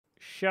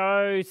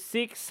show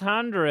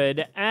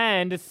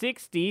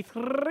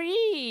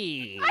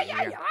 663.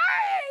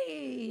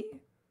 Ay.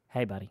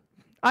 Hey, buddy.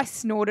 I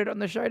snorted on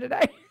the show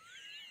today.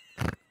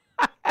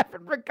 I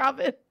haven't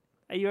recovered.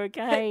 Are you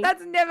okay?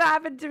 That's never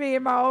happened to me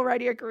in my whole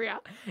radio career.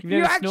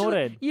 You've never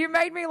snorted? You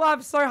made me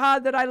laugh so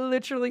hard that I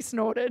literally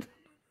snorted.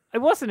 It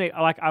wasn't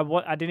like I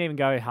didn't even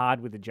go hard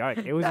with the joke.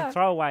 It was a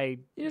throwaway.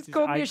 You just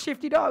called me a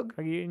shifty dog.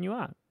 And you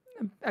are.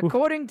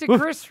 According to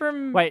Chris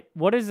from... Wait,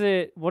 what does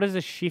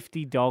a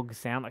shifty dog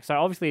sound like? So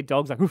obviously a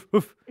dog's like oof,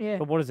 oof. Yeah.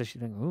 But what does a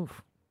shifty thing?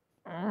 Oof.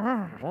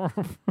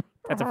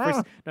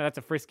 That's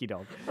a frisky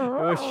dog.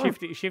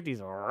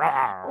 Shifty's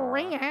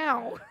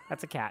Meow.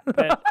 That's a cat.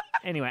 But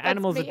anyway,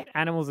 animals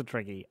are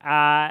tricky.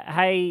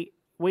 Hey,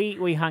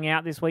 we hung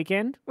out this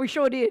weekend. We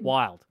sure did.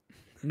 Wild.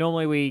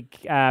 Normally we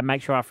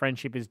make sure our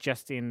friendship is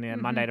just in the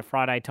Monday to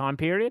Friday time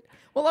period.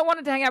 Well, I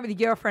wanted to hang out with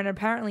your girlfriend, and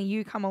apparently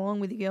you come along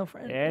with your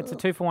girlfriend. Yeah, it's a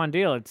 2-for-1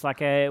 deal. It's like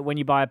when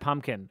you buy a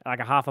pumpkin,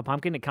 like a half a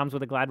pumpkin, it comes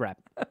with a Glad wrap.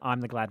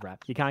 I'm the Glad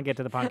wrap. You can't get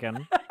to the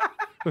pumpkin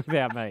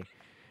without me.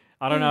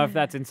 I don't know if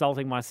that's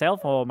insulting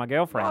myself or my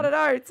girlfriend. I don't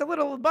know. It's a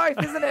little of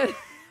both, isn't it?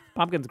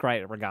 Pumpkin's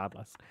great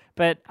regardless.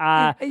 But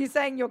are you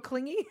saying you're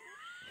clingy?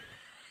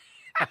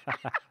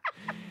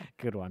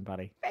 Good one,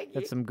 buddy. Thank you.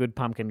 That's some good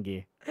pumpkin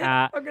gear.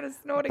 I'm going to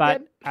snort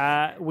again.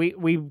 But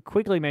we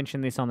quickly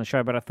mentioned this on the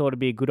show, but I thought it'd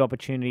be a good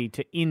opportunity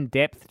to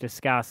in-depth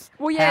discuss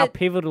how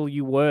pivotal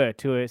you were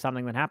to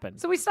something that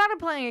happened. So we started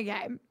playing a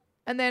game,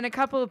 and then a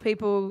couple of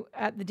people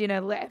at the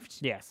dinner left.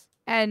 Yes.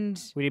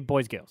 And we did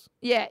boys-girls.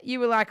 Yeah, you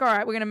were like, all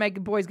right, we're going to make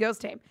a boys-girls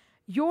team.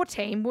 Your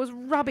team was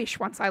rubbish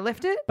once I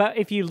left it. But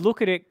if you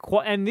look at it,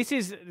 and this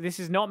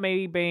is not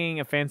me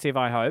being offensive,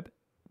 I hope,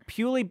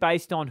 purely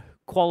based on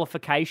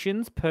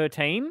qualifications per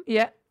team.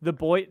 Yeah. The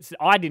boys,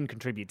 I didn't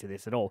contribute to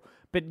this at all,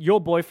 but your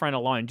boyfriend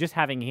alone, just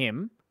having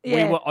him,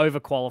 we were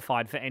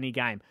overqualified for any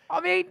game. I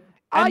mean,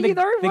 are you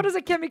though? What does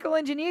a chemical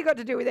engineer got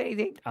to do with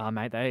anything?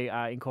 Mate, they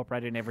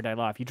incorporate it in everyday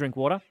life. You drink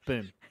water,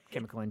 boom,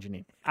 chemical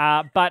engineer.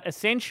 But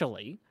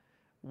essentially,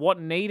 what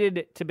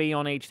needed to be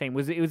on each team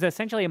was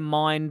essentially a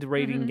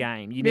mind-reading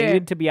game. You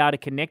needed to be able to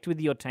connect with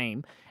your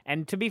team.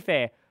 And to be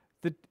fair,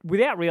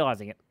 without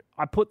realising it,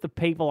 I put the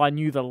people I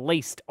knew the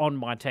least on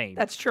my team.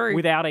 That's true.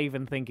 Without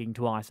even thinking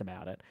twice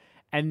about it.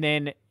 And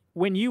then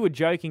when you were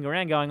joking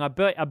around going, I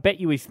bet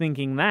you he's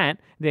thinking that,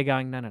 they're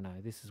going, no,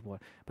 this is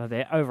what. But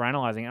they're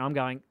overanalyzing it. I'm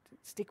going,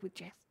 stick with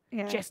Jess.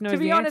 Yeah. Jess knows to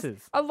be the honest,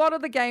 answers. a lot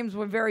of the games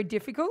were very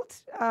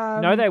difficult.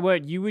 No, they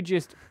weren't.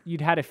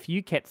 You'd had a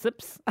few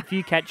catch-ups,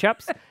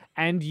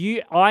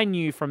 and I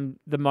knew from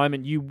the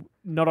moment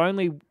not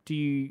only do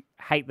you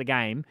hate the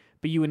game,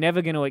 but you were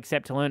never going to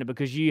accept to learn it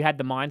because you had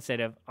the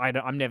mindset of,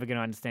 I'm never going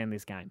to understand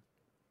this game.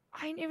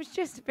 It was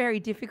just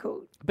very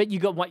difficult. But you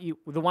got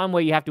the one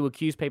where you have to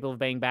accuse people of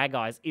being bad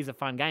guys is a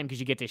fun game because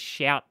you get to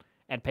shout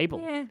at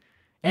people. Yeah.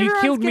 You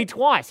killed me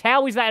twice.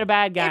 How is that a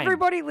bad game?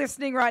 Everybody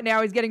listening right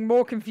now is getting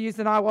more confused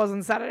than I was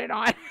on Saturday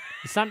night.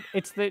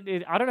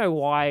 I don't know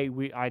why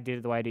I did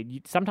it the way I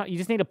did. Sometimes you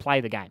just need to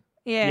play the game.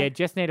 Yeah. Yeah,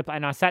 just need to play.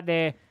 And I sat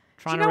there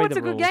trying to read the rules. Do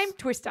you know what's a good game?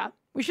 Twister.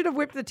 We should have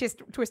whipped the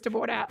Twister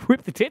board out.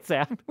 Whip the tits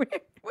out?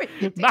 Mate.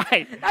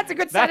 That's a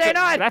good Saturday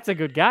night. That's a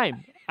good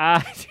game.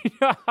 I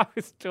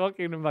was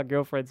talking to my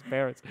girlfriend's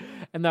parents,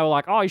 and they were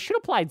like, "Oh, you should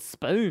have played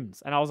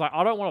spoons." And I was like,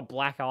 "I don't want a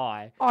black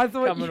eye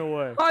coming to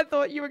work." I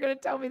thought you were going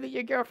to tell me that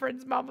your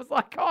girlfriend's mum was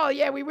like, "Oh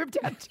yeah, we whipped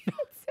out."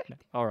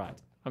 All right,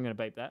 I'm going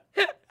to beep that.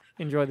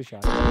 Enjoy the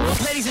show,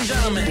 ladies and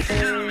gentlemen.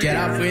 Get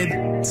up with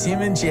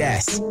Tim and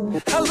Jess.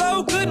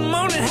 Hello, good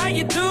morning. How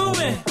you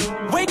doing?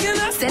 Waking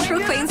up.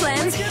 Central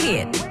Queensland's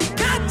hit.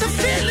 Got the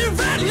feeling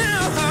right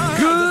now.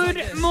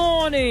 Good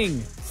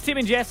morning. Tim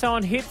and Jess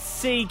on Hit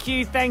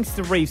CQ. Thanks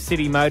to Reef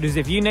City Motors.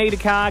 If you need a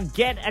car,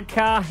 get a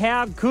car.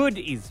 How good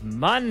is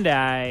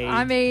Monday?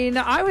 I mean,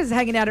 I was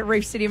hanging out at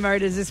Reef City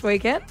Motors this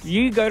weekend.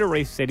 You go to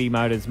Reef City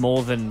Motors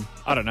more than,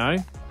 I don't know,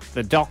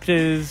 the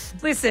doctors.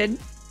 Listen,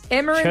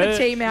 Emma and the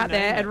team out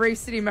there at Reef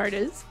City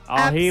Motors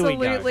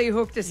absolutely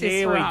hooked a sister up.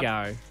 Here we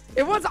go.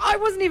 I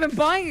wasn't even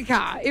buying a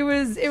car. It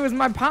was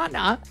my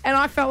partner, and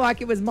I felt like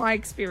it was my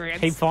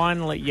experience. He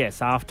finally,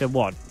 yes, after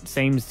what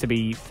seems to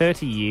be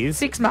 30 years,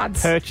 6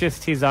 months,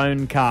 purchased his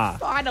own car.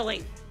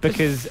 Finally.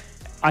 Because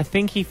I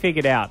think he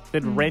figured out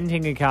that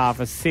renting a car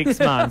for 6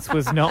 months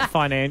was not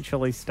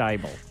financially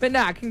stable. But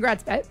no,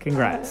 congrats, babe.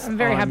 Congrats. I'm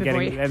very happy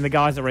for you. And the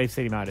guys at Reef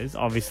City Motors,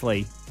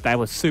 obviously, they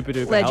were super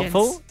duper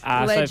helpful.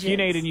 So if you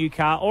need a new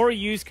car or a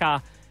used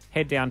car,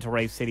 head down to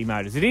Reef City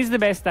Motors. It is the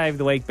best day of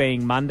the week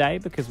being Monday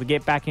because we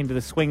get back into the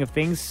swing of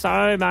things.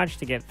 So much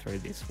to get through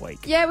this week.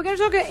 Yeah, we're going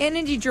to talk about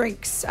energy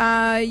drinks.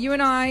 You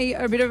and I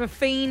are a bit of a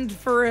fiend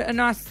for a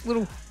nice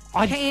little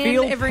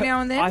can every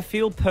now and then. I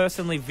feel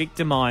personally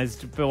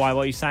victimised by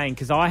what you're saying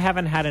because I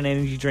haven't had an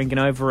energy drink in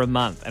over a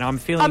month and I'm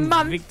feeling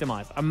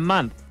victimised. A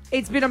month.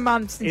 It's been a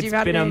month since you've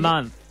had it. It's been a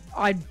month.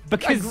 I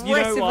Because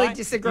aggressively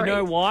disagree. You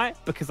know why?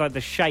 Because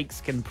the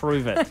shakes can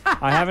prove it.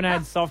 I haven't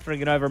had soft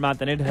drink in over a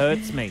month and it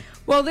hurts me.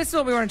 Well, this is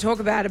what we want to talk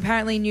about.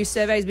 Apparently, a new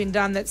survey's been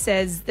done that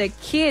says that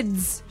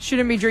kids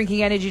shouldn't be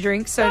drinking energy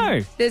drinks. So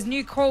No. there's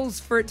new calls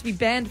for it to be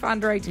banned for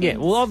under 18. Yeah,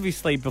 well,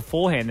 obviously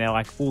beforehand they're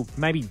like, well,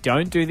 maybe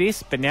don't do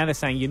this, but now they're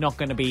saying you're not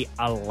going to be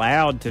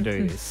allowed to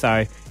do this.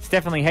 So it's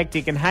definitely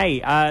hectic. And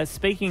hey,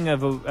 speaking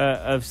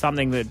of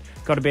something that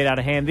got a bit out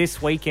of hand,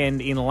 this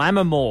weekend in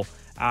Lammermoor,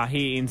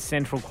 here in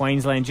central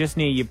Queensland, just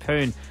near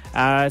Yeppoon,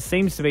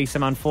 seems to be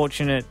some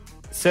unfortunate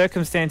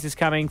circumstances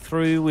coming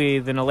through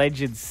with an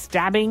alleged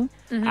stabbing.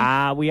 We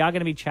are going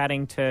to be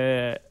chatting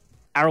to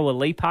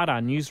Arawa Leapart,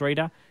 our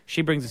newsreader.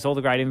 She brings us all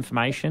the great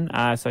information,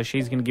 so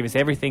she's going to give us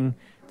everything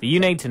that you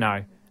need to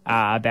know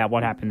about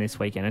what happened this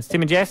weekend. It's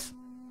Tim and Jess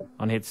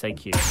on Hit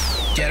CQ.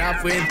 Get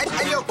up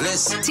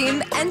with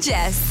Tim and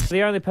Jess.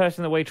 The only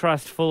person that we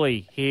trust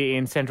fully here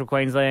in central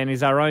Queensland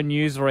is our own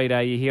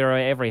newsreader. You hear her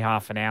every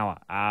half an hour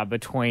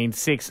between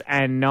 6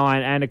 and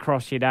 9 and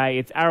across your day.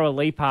 It's Arawa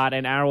Leapart,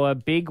 and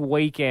Arawa, big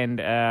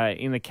weekend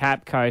in the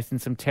Cap Coast and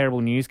some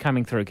terrible news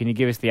coming through. Can you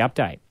give us the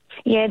update?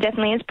 Yeah,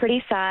 definitely. It's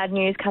pretty sad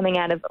news coming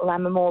out of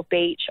Lammermoor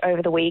Beach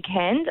over the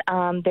weekend.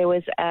 There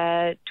was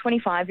a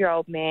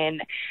 25-year-old man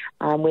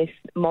with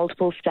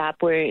multiple stab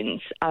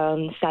wounds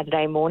on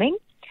Saturday morning.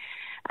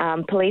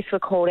 Police were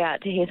called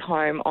out to his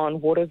home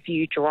on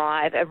Waterview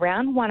Drive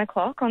around 1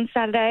 o'clock on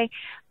Saturday.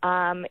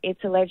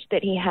 It's alleged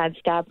that he had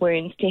stab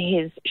wounds to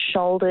his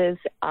shoulders,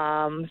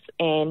 arms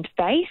and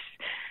face.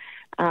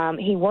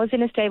 He was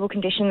in a stable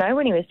condition, though,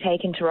 when he was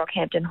taken to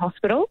Rockhampton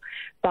Hospital,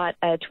 but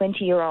a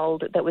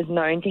 20-year-old that was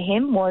known to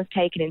him was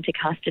taken into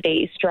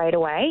custody straight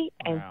away,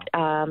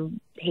 and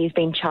he's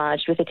been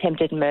charged with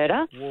attempted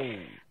murder. Whoa.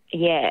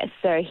 Yeah,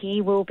 so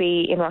he will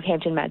be in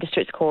Rockhampton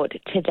Magistrates Court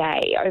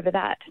today over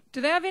that. Do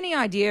they have any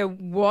idea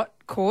what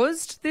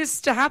caused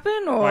this to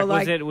happen? Or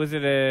was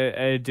it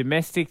a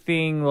domestic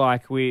thing,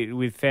 like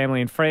with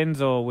family and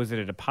friends, or was it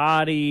at a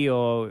party?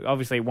 Or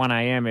obviously 1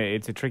 a.m.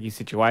 it's a tricky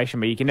situation,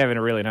 but you can never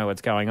really know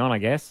what's going on, I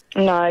guess.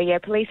 No, yeah,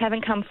 police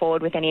haven't come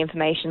forward with any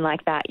information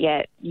like that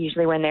yet.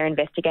 Usually when they're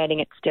investigating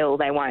it still,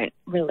 they won't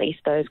release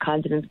those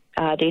kinds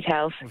of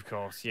details. Of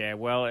course, yeah.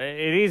 Well,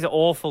 it is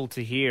awful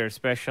to hear,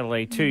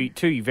 especially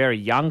two very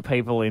young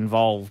people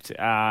involved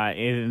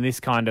in this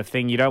kind of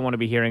thing. You don't want to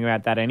be hearing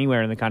about that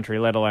anywhere in the country,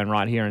 let alone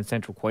right here in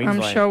central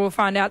Queensland. I'm sure we'll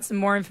find out some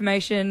more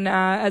information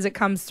as it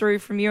comes through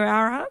from you,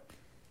 Ara.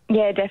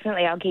 Yeah,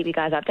 definitely. I'll keep you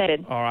guys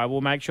updated. All right,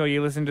 we'll make sure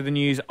you listen to the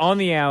news on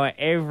the hour,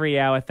 every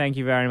hour. Thank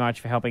you very much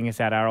for helping us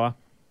out, Arawa.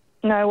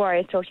 No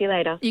worries. Talk to you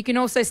later. You can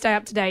also stay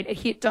up to date at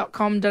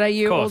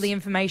hit.com.au. All the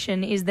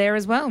information is there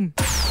as well.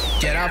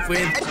 Get up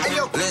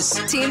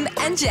with Tim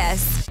and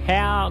Jess.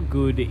 How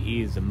good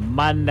is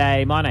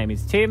Monday? My name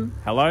is Tim.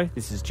 Hello,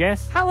 this is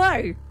Jess.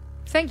 Hello.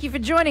 Thank you for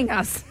joining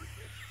us.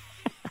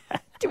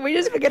 Did we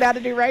just forget how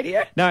to do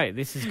radio? No,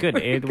 this is good.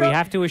 We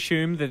have to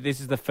assume that this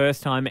is the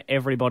first time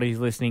everybody's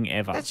listening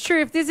ever. That's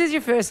true. If this is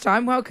your first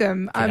time,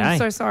 welcome. G'day. I'm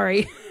so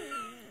sorry.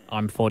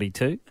 I'm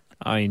 42.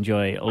 I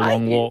enjoy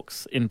long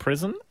walks in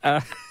prison.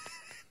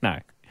 No.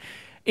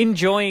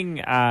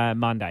 Enjoying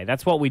Monday.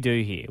 That's what we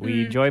do here.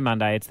 We enjoy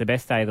Monday. It's the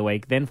best day of the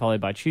week, then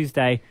followed by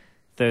Tuesday,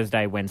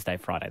 Thursday, Wednesday,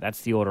 Friday.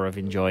 That's the order of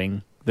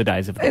enjoying the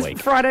days of the week.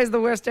 Friday's the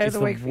worst day It's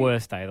of the week. the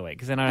worst day of the week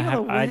because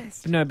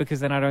then because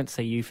then I don't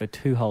see you for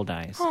 2 whole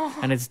days,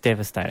 and it's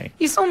devastating.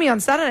 You saw me on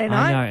Saturday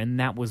night. I know, and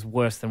that was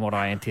worse than what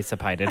I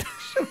anticipated.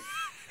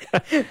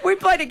 We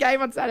played a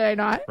game on Saturday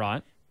night,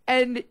 Right?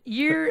 and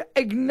you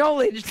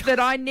acknowledged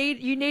that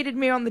you needed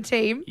me on the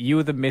team. You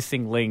were the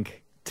missing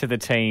link to the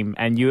team,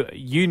 and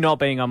you not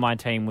being on my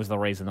team was the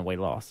reason that we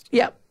lost.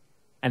 Yep.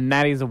 And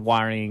that is a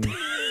worrying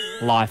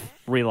life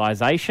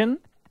realization.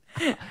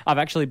 I've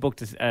actually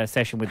booked a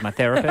session with my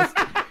therapist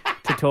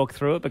to talk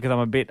through it because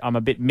I'm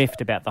a bit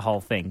miffed about the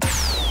whole thing.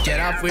 Get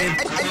up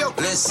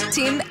with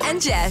Tim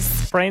and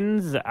Jess.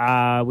 Trends,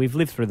 we've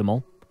lived through them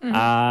all.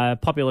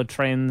 Popular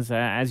trends,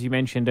 as you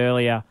mentioned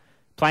earlier,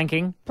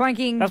 planking.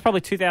 That's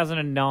probably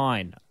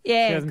 2009.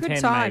 Yeah, 2010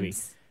 good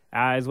times.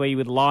 maybe. Is where you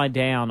would lie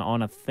down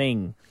on a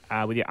thing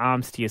with your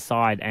arms to your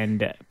side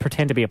and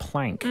pretend to be a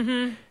plank.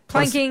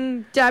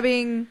 Planking,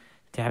 dabbing.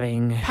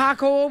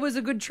 Parkour was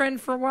a good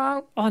trend for a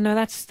while. Oh, no,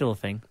 that's still a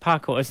thing.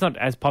 Parkour, it's not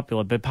as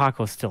popular, but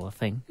parkour's still a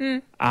thing.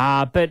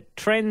 But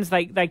trends,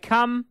 they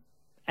come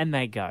and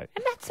they go.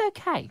 And that's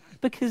okay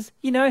because,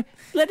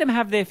 let them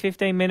have their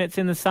 15 minutes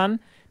in the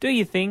sun, do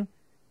your thing,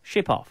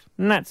 ship off.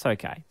 And that's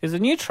okay. There's a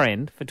new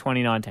trend for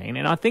 2019,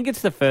 and I think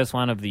it's the first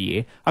one of the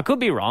year. I could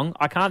be wrong.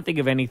 I can't think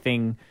of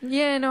anything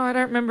Yeah, no, I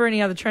don't remember any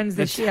other trends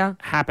this year.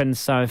 happened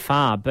so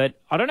far,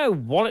 but I don't know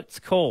what it's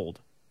called.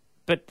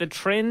 But the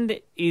trend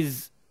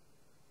is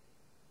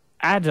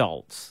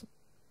adults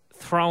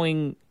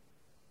throwing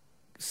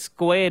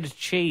squared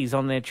cheese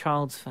on their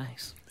child's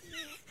face.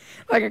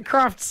 Like a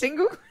Kraft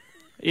single?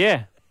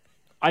 Yeah.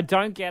 I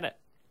don't get it.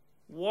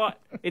 What?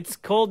 It's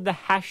called the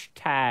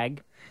hashtag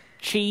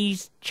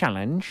cheese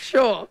challenge.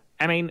 Sure.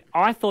 I mean,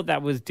 I thought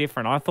that was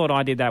different. I thought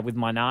I did that with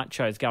my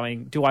nachos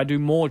going, do I do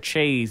more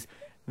cheese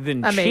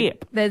than I mean,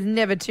 chip. there's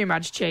never too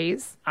much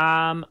cheese.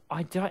 I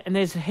don't, and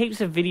there's heaps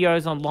of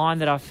videos online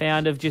that I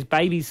found of just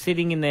babies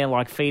sitting in their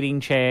like feeding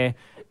chair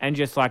and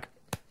just like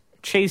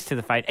cheese to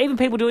the face. Even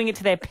people doing it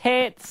to their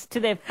pets, to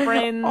their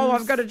friends. Oh,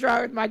 I've got to try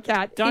it with my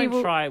cat.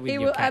 Don't try it with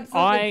your cat. He will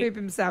absolutely poop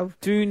himself.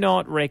 Do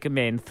not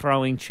recommend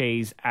throwing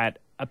cheese at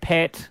a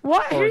pet.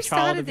 What? Or Who a child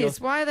started of yours.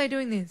 this? Why are they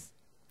doing this?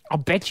 I'll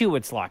bet you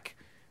it's like,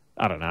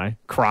 I don't know,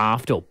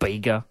 Kraft or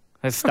Bega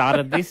has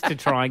started this to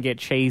try and get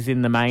cheese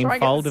in the main Try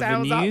and get fold the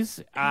of the sales up.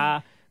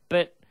 news.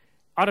 But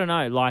I don't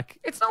know, like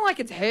It's not like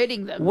it's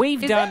hurting them.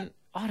 we've Is done, it?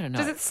 I don't know.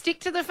 Does it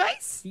stick to the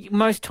face?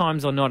 Most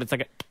times or not, it's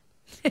like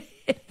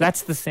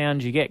that's the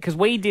sound you get. Because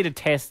we did a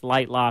test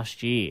late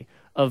last year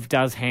of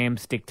does ham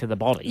stick to the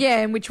body? Yeah,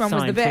 and which one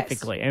was the best?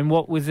 Scientifically. And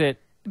what was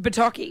it?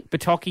 Bataki,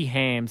 Bataki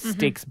ham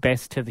sticks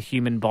best to the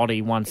human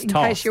body once in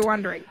tossed. case you're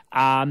wondering.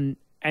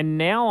 And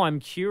now I'm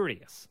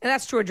curious. And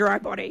that's to a dry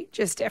body,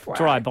 just FYI.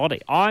 Dry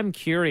body. I'm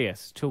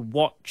curious to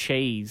what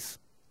cheese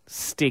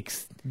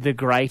sticks the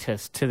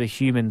greatest to the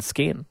human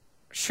skin.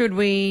 Should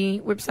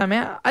we whip some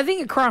out? I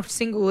think a Kraft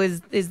single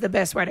is the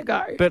best way to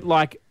go. But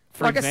like,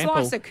 for like example,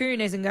 a slice of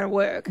coon isn't going to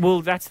work.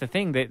 well, that's the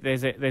thing.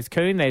 There's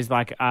coon. There's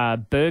like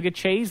burger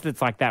cheese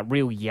that's like that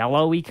real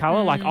yellowy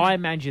color. Like I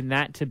imagine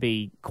that to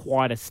be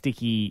quite a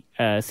sticky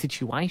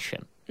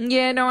situation.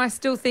 Yeah, no, I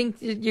still think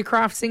your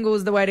Kraft single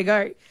is the way to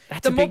go.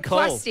 That's the a more big call.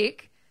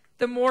 plastic,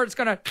 the more it's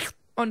going to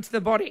onto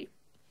the body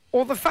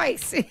or the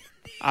face.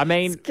 I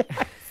mean,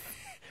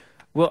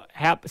 well,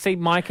 see,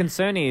 my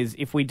concern is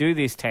if we do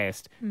this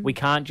test, we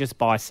can't just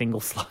buy single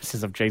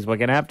slices of cheese. We're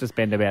going to have to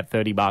spend about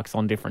 $30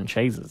 on different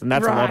cheeses, and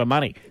that's a lot Right. of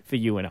money for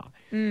you and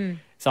I.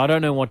 So I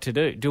don't know what to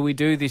do. Do we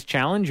do this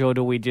challenge, or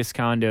do we just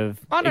kind of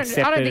I don't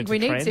accept that think it's we a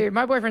need trend? to.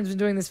 My boyfriend's been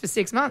doing this for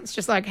 6 months.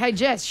 Just like, hey,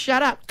 Jess,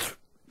 shut up.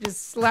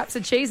 Just slaps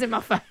a cheese in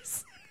my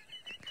face.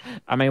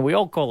 I mean, we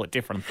all call it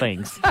different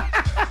things.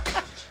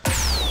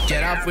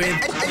 Get up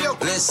with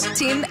this.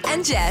 Tim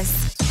and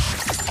Jess.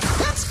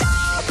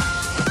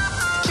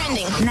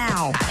 Trending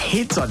now.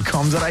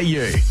 Hits.com.au.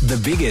 The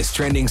biggest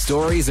trending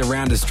stories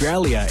around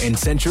Australia and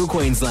central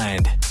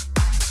Queensland.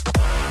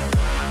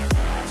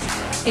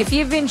 If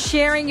you've been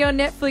sharing your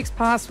Netflix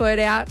password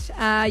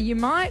out, you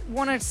might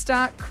want to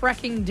start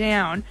cracking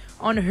down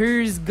on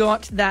who's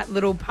got that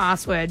little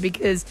password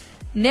because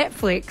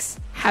Netflix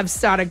have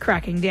started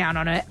cracking down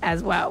on it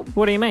as well.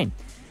 What do you mean?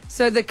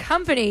 So the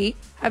company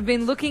have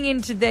been looking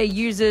into their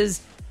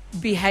users'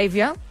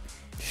 behavior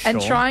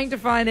and Sure. trying to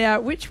find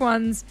out which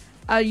ones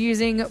are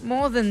using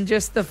more than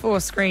just the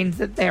 4 screens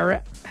that they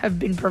have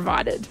been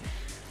provided.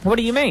 What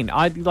do you mean?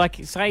 I'd like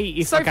say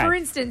if So, okay. for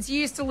instance,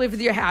 you used to live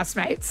with your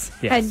housemates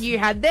Yes. and you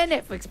had their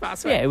Netflix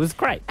password. Yeah, it was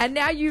great. And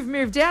now you've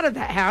moved out of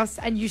that house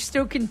and you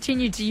still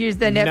continue to use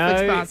their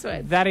Netflix No,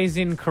 password. that is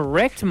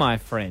incorrect, my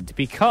friend,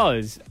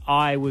 because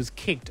I was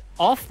kicked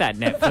off that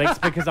Netflix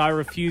because I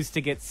refused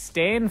to get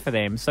Stan for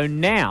them. So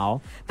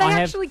now They I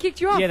have, actually kicked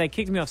you off? Yeah, they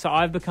kicked me off. So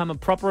I've become a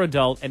proper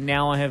adult, and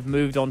now I have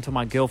moved on to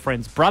my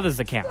girlfriend's brother's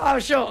account. Oh,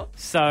 sure.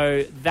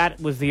 So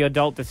that was the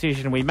adult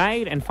decision we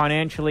made, and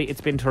financially,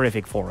 it's been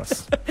terrific for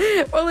us.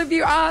 Well, if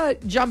you are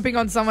jumping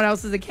on someone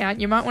else's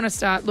account, you might want to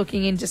start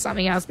looking into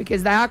something else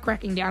because they are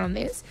cracking down on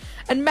this.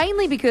 And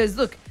mainly because,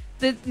 look,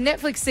 the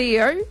Netflix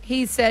CEO,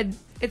 he said,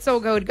 it's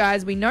all good,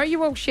 guys. We know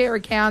you all share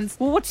accounts.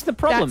 Well, what's the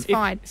problem? That's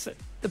fine.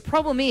 The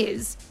problem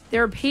is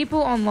there are people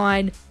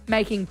online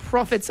making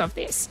profits of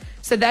this.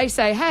 So they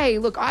say, hey,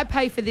 look, I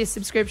pay for this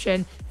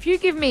subscription. If you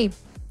give me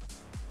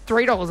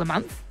 $3 a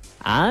month,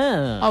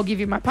 I'll give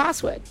you my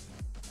password.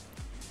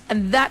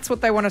 And that's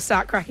what they want to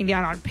start cracking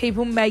down on.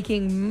 People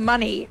making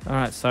money. All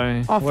right,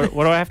 so Off what, the-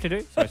 what do I have to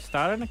do? So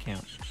start an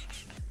account.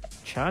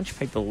 Charge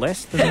people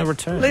less than the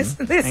return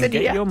Listen and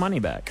get here. your money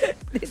back.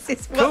 This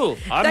is what Cool.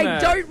 they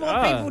don't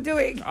want people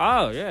doing.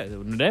 Oh, yeah.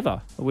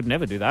 I would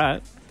never do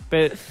that.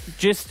 But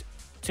just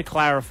to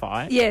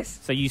clarify. Yes.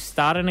 So you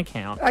start an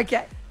account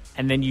Okay.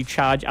 and then you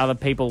charge other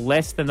people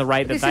less than the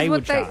rate that This they is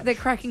would what charge. they're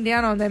cracking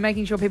down on. They're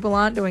making sure people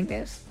aren't doing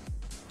this.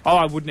 Oh,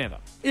 I would never.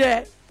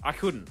 Yeah. I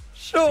couldn't.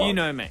 Sure. You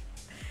know me.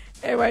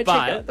 Anyway,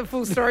 But- check out the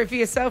full story for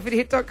yourself at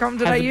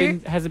hit.com.au.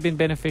 Has it been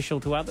beneficial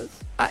to others?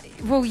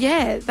 Well,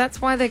 yeah,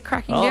 that's why they're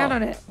cracking down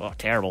on it. Oh,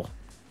 terrible.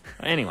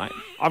 Anyway,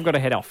 I've got to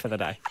head off for the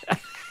day.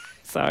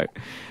 So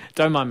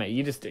don't mind me.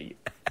 You just do you.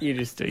 You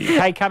just do you.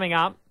 Hey, coming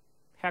up,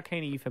 how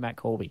keen are you for Matt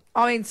Corby?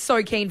 I mean,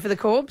 so keen for the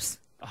Corbs.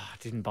 Oh, I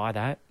didn't buy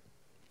that.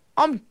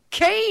 I'm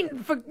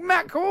keen for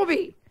Matt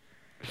Corby.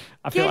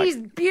 I feel Get like his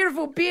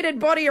beautiful bearded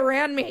body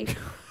around me.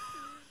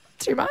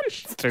 Too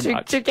much? too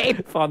much. Too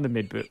keen. Find the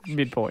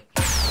midpoint.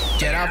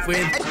 Get up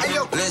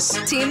with this.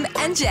 Tim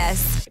and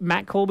Jess.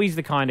 Matt Corby's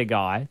the kind of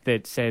guy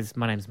that says,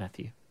 my name's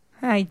Matthew.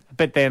 Hey,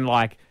 But then,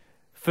 like,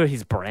 for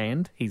his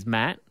brand, he's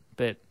Matt,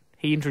 but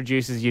he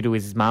introduces you to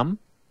his mum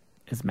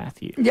as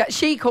Matthew. yeah,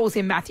 she calls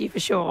him Matthew for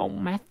sure. Oh,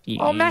 Matthew.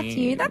 Oh,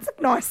 Matthew. That's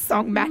a nice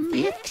song,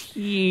 Matthew.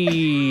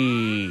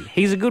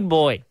 He's a good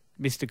boy,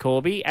 Mr.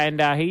 Corby, and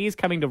he is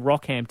coming to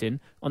Rockhampton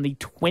on the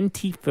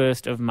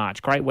 21st of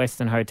March. Great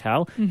Western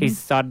Hotel. He's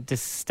started to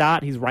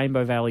start his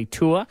Rainbow Valley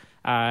tour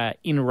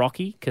in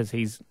Rocky because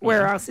he's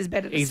Where else is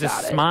better to he's a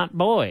start it? smart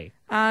boy.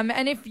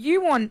 And if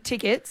you want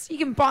tickets, you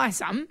can buy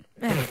some.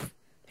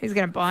 Who's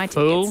going to buy tickets?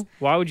 Fool,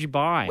 why would you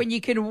buy? When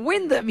you can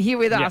win them here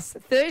with us.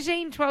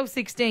 13, 12,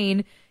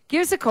 16.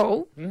 Give us a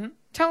call. Mm-hmm.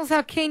 Tell us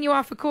how keen you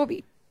are for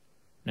Corby.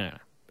 No,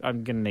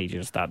 I'm going to need you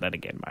to start that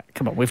again, mate.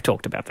 Come on, we've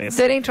talked about this.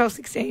 13, 12,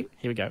 16.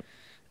 Here we go.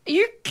 Are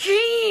you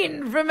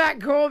keen for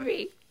Matt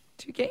Corby?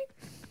 Too keen?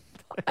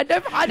 I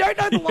don't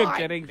know the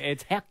line.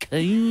 It's how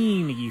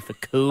keen are you for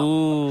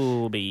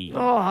Corby?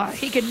 Oh,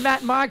 he can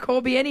Matt my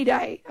Corby any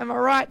day. Am I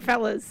right,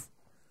 fellas?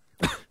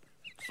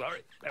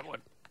 Sorry, that one.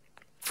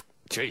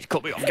 Jeez,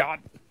 caught me off guard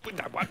with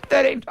that one.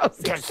 13, 12,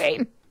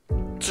 16.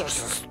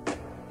 Jesus.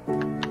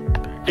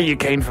 Are you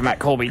keen for Matt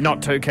Corby?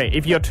 Not too keen.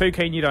 If you're too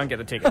keen, you don't get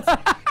the tickets.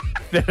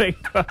 13,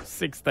 12,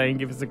 16,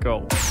 give us a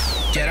call.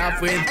 Get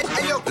up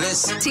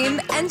with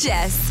Tim and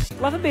Jess.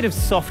 Love a bit of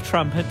soft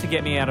trumpet to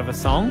get me out of a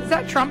song. Is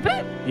that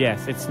trumpet?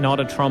 Yes, it's not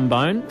a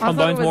trombone.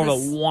 Trombone's it more of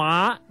was a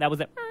wah. That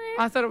was a...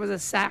 I thought it was a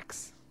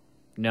sax.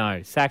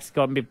 No, sax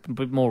got a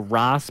bit more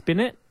rasp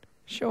in it.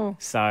 Sure.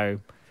 So,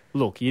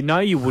 look, you know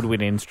you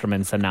woodwind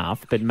instruments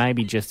enough, but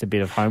maybe just a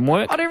bit of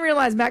homework. I didn't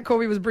realise Matt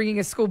Corby was bringing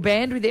a school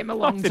band with him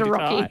along Neither to did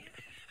Rocky. I.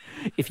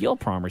 If your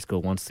primary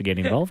school wants to get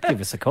involved,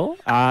 give us a call.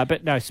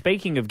 But no,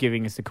 speaking of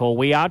giving us a call,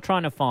 we are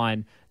trying to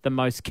find the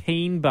most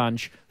keen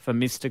bunch for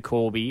Mr.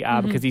 Corby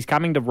because he's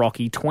coming to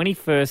Rocky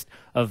 21st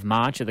of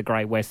March at the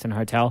Great Western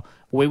Hotel.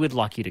 We would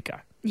like you to go.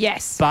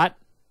 Yes. But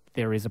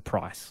there is a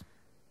price.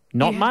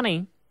 Not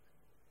money,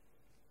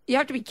 You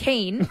have to be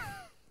keen,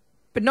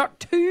 but not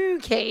too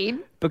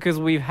keen. because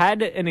we've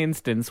had an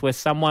instance where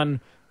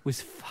someone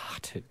was far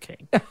too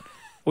keen.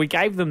 We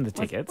gave them the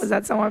tickets. Was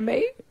that someone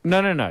me?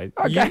 No.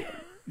 Okay.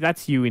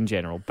 That's you in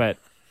general. But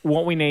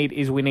what we need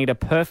is a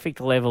perfect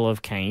level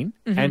of keen.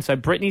 And so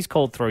Brittany's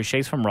called through.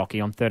 She's from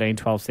Rocky on 13,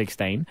 12,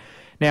 16.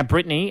 Now,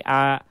 Brittany,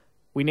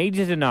 we need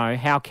you to know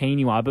how keen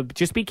you are, but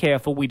just be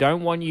careful. We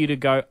don't want you to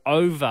go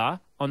over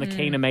on the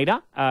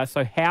keen-o-meter.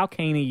 So how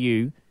keen are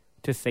you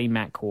to see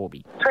Matt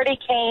Corby? Pretty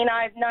keen.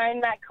 I've known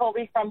Matt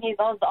Corby from his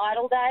Oz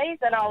Idol days,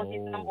 and I was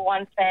his number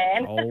one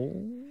fan.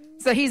 Oh.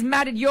 So he's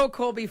matted your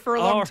Corby for a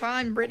long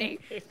time, Brittany.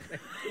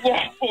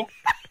 Yeah.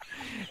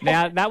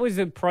 Now, that was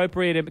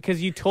appropriate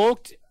because you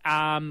talked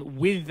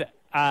with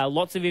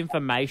lots of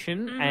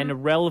information and a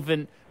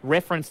relevant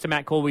reference to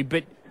Matt Corby,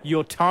 but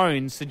your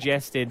tone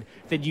suggested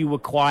that you were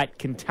quite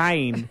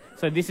contained.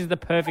 So this is the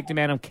perfect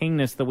amount of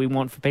keenness that we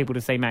want for people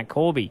to see Matt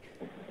Corby.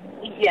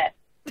 Yes.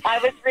 I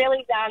was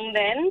really young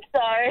then, so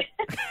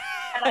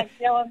and I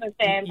still am a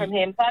fan from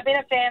him. So I've been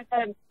a fan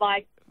for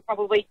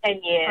probably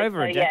 10 years.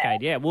 Over a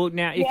decade, yeah. Well,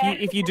 now,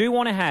 if you do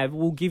want to have,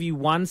 we'll give you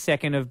 1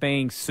 second of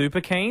being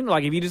super keen.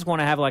 Like, if you just want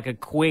to have, a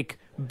quick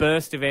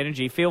burst of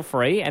energy, feel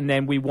free, and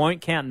then we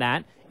won't count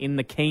that in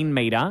the keen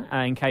meter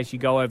in case you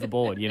go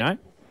overboard, you know?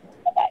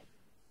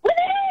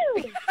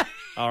 Woohoo!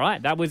 All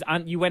right, that was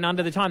you went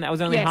under the time. That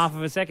was only Yes. half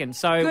of a second.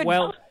 So, Good.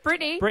 well,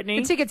 Brittany, Brittany,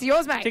 the tickets are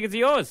yours, mate. tickets are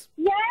yours.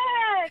 Yeah,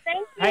 thank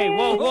you. Hey,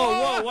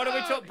 whoa. What are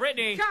we talking?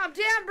 Brittany, Calm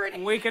down,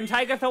 Brittany. we can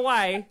take us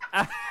away.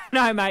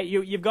 No, mate,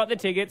 you've got the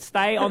tickets.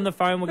 Stay on the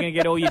phone. We're going to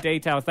get all your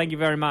details. Thank you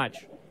very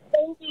much.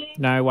 Thank you.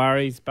 No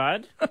worries,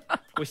 bud.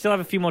 We still have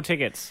a few more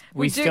tickets.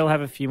 We do. still have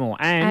a few more.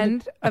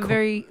 And a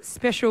very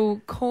special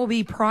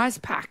Corby prize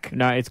pack.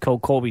 No, it's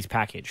called Corby's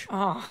Package.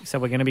 Oh, So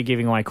we're going to be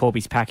giving away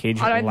Corby's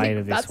Package I don't later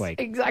think this that's week.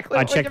 exactly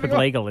I what we're checked with giving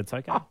away. legal. It's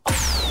okay.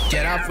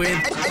 Get up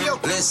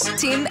with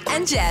Tim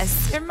and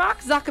Jess. And Mark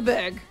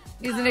Zuckerberg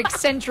is an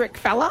eccentric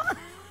fella,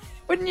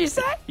 wouldn't you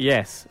say?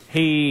 Yes,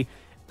 he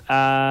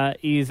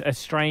is a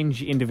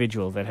strange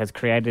individual that has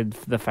created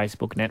the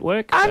Facebook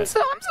network. I'm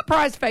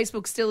surprised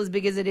Facebook's still as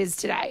big as it is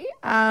today.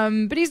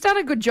 But he's done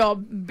a good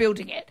job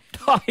building it.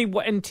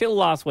 Until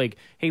last week,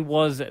 he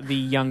was the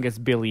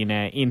youngest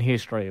billionaire in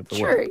history of the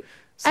True. world.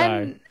 So,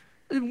 And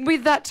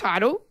with that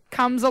title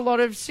comes a lot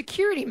of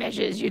security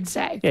measures, you'd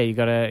say. yeah, you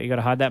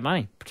gotta hide that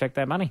money, protect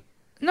that money.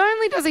 Not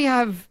only does he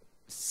have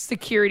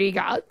security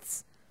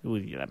guards, Ooh,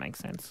 yeah, that makes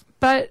sense.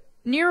 but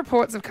new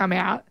reports have come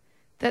out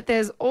that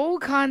there's all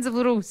kinds of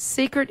little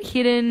secret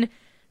hidden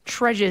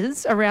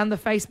treasures around the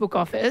Facebook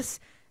office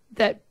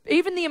that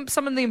even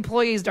some of the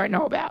employees don't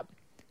know about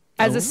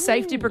as a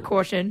safety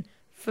precaution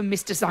for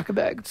Mr.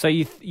 Zuckerberg. So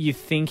you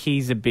think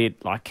he's a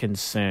bit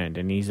concerned,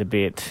 and he's a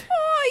bit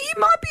Oh, he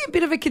might be a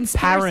bit of a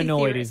conspiracy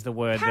paranoid theorist. is the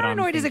word. Paranoid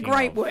that I'm is a thinking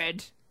great of.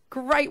 word.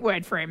 Great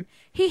word for him.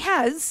 He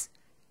has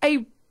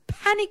a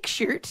panic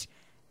chute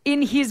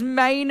in his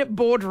main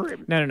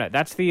boardroom. No.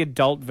 That's the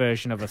adult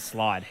version of a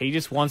slide. He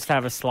just wants to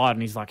have a slide,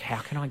 and he's like, "How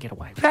can I get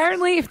away with it?"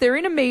 Apparently, if they're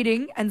in a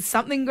meeting and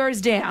something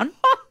goes down,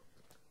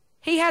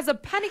 he has a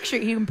panic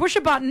chute. He can push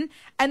a button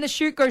and the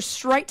chute goes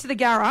straight to the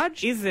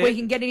garage Is it? where he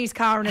can get in his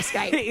car and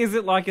escape. Is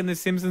it like in The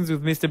Simpsons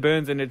with Mr.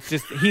 Burns, and it's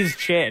just his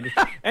shed?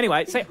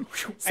 Anyway, and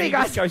you he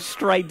guys. just goes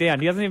straight down.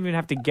 He doesn't even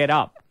have to get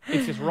up.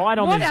 It's just right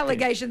on What his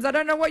allegations? I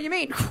don't know what you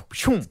mean.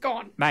 It's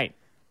gone. Mate,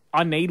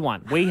 I need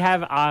one. We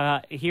have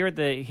here at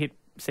the Hit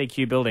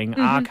CQ building,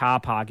 our car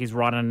park is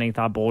right underneath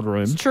our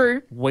boardroom.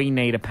 True. We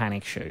need a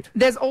panic chute.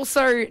 There's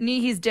also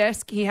near his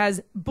desk, he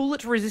has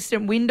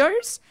bullet-resistant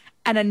windows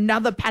and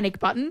another panic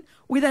button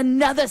with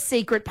another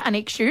secret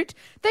panic chute.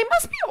 They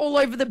must be all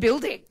over the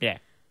building. Yeah.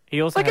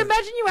 He also Like, has,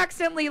 imagine you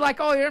accidentally,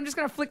 I'm just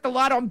going to flick the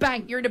light on,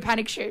 bang, you're in a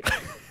panic chute.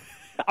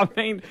 I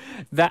mean,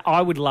 that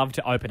I would love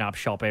to open up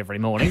shop every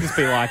morning. Just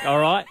be like, all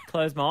right,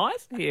 close my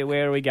eyes. Here,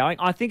 where are we going?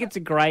 I think it's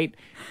a great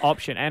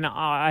option. And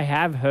I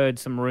have heard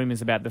some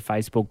rumours about the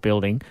Facebook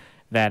building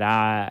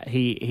that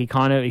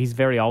he's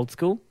very old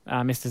school,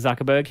 Mr.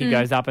 Zuckerberg. He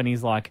goes up and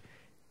he's like,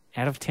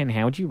 out of 10,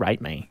 how would you rate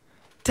me?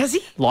 Does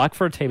he? Like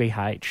for a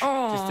TBH.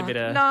 Oh, Just a bit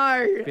of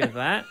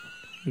that.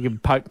 You can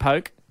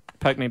poke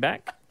me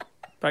back.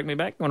 Poke me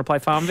back. Want to play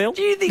Farmville?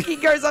 Do you think he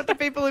goes up to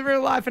people in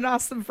real life and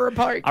asks them for a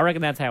poke? I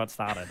reckon that's how it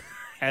started.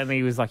 And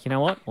he was like, you know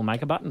what? We'll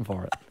make a button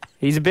for it.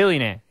 He's a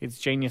billionaire. It's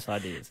genius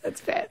ideas.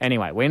 That's fair.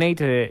 Anyway, we need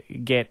to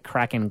get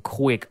cracking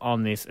quick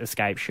on this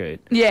escape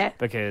chute. Yeah.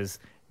 Because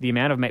the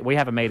amount of... we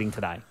have a meeting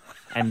today,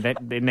 and that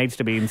it needs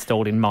to be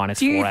installed in minus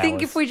 4 hours. Do you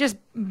think if we just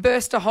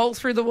burst a hole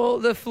through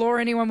the floor,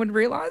 anyone would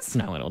realise?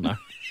 No one will know.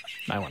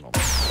 No one will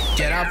know.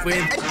 Get up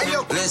with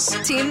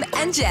Tim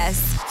and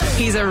Jess.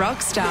 He's a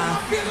rock star.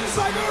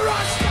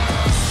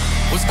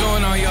 What's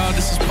going on, y'all?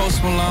 This is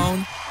Post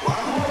Malone.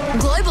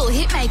 Global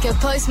hitmaker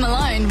Post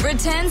Malone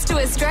returns to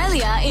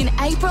Australia in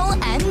April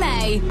and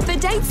May. For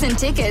dates and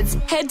tickets,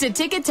 head to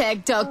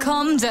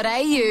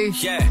ticketek.com.au.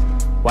 Yeah.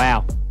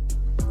 Wow.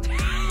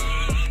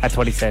 That's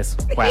what he says.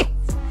 Wow.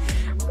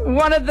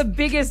 One of the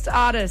biggest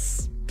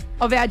artists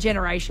of our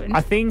generation.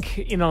 I think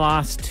in the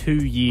last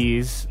 2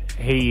 years,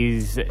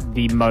 he's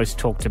the most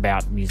talked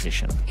about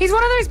musician. He's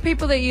one of those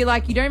people that you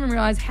don't even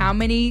realise how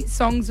many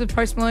songs of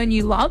Post Malone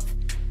you love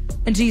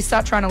until you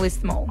start trying to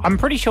list them all. I'm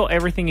pretty sure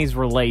everything he's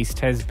released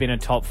has been a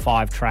top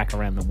 5 track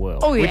around the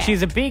world. Oh, yeah. Which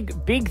is a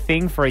big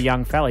thing for a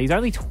young fella. He's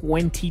only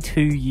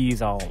 22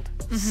 years old.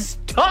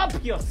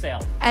 Stop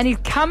yourself. And he's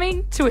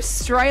coming to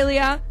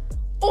Australia.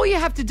 All you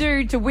have to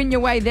do to win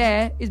your way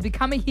there is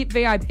become a Hit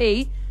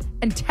VIP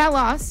and tell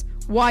us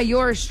why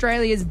you're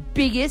Australia's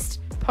biggest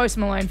Post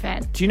Malone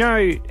fan. Do you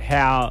know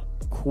how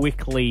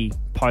quickly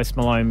Post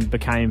Malone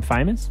became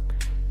famous?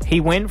 He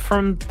went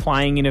from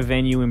playing in a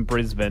venue in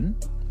Brisbane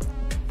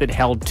that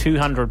held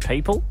 200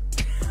 people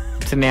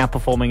to now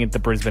performing at the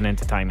Brisbane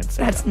Entertainment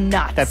Centre. That's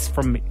nuts. That's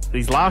from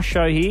his last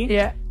show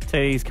here to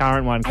his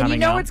current one coming up. And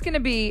you know it's going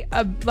to be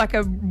a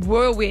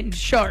whirlwind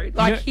show.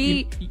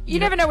 You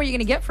never know what you're going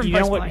to get from Post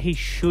Malone. You know what he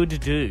should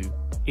do?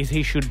 Is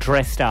he should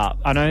dress up.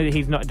 I know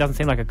that doesn't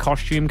seem like a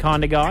costume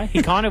kind of guy.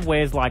 He kind of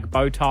wears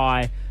bow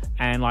tie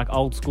and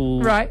old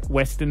school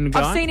Western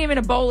guy. I've seen him in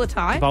a bowler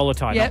tie. Bowler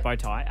tie, not bow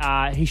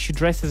tie. He should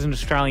dress as an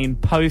Australian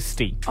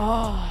postie.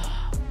 Oh.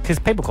 Because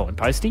people call him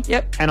Posty.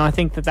 Yep. And I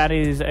think that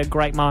is a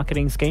great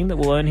marketing scheme that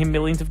will earn him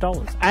millions of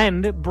dollars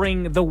and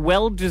bring the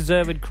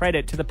well-deserved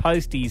credit to the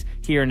Posties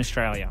here in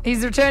Australia.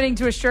 He's returning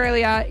to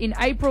Australia in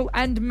April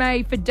and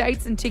May. For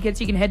dates and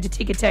tickets, you can head to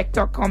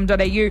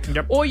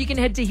ticketek.com.au or you can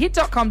head to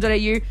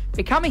hit.com.au,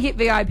 become a Hit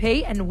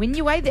VIP and win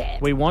your way there.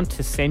 We want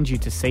to send you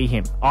to see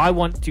him.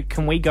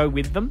 Can we go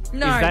with them?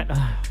 No. Is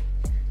that...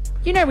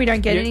 You know we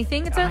don't get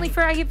anything. It's only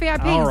for our Hit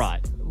VIPs. All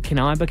right. Can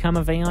I become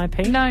a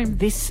VIP? No.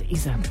 This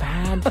is a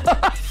bad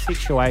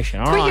situation.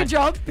 All Quit right. your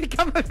job,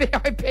 become a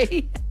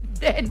VIP,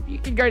 then you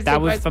can go see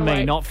That was Post for Malone.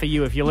 me, not for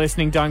you. If you're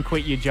listening, don't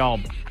quit your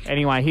job.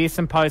 Anyway, here's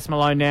some Post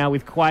Malone now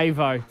with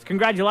Quavo.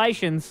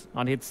 Congratulations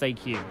on Hit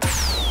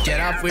CQ. Get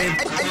up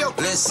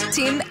with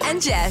Tim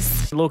and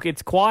Jess. Look,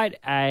 it's quite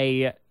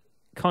a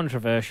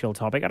controversial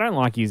topic. I don't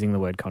like using the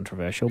word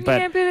controversial,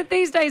 but Yeah, but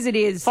these days it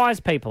is.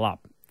 fires people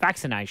up.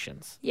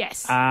 Vaccinations.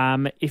 Yes.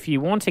 If you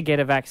want to get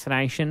a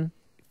vaccination,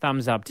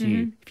 thumbs up to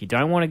you. If you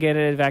don't want to get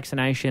a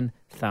vaccination,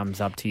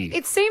 thumbs up to you.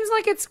 It seems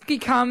like it's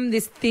become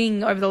this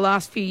thing over the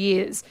last few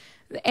years.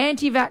 The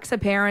anti-vaxxer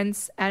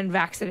parents and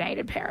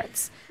vaccinated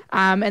parents.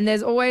 And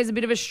there's always a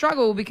bit of a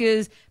struggle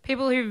because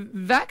people who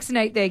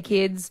vaccinate their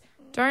kids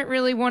don't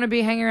really want to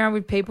be hanging around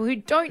with people who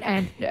don't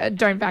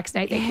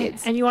vaccinate their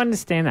kids. And you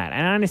understand that.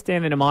 And I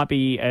understand that it might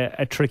be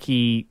a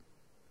tricky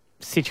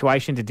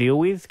situation to deal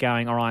with,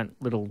 going, all right,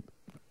 little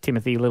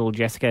Timothy, little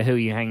Jessica, who are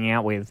you hanging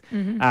out with?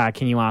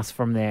 Can you ask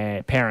from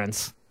their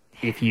parents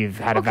if you've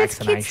had a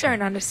vaccination? Kids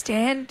don't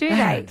understand, do I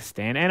they?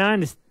 understand. And I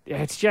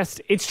understand.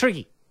 It's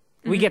tricky.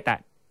 We get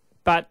that.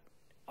 But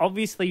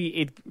obviously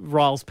it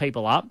riles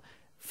people up.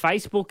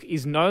 Facebook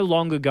is no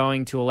longer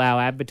going to allow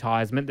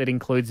advertisement that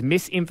includes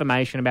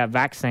misinformation about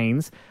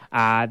vaccines.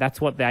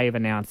 That's what they've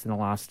announced in the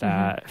last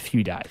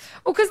few days.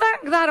 Well, because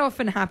that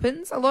often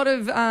happens. A lot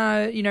of,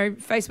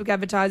 Facebook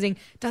advertising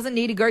doesn't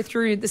need to go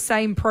through the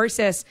same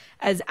process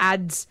as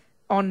ads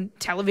on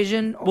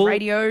television or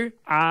radio.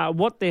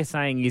 What they're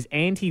saying is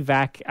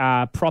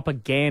anti-vax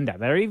propaganda.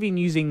 They're even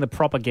using the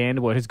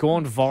propaganda word. Has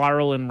gone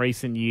viral in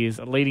recent years,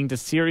 leading to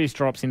serious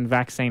drops in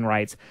vaccine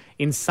rates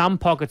in some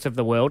pockets of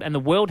the world. And the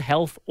World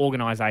Health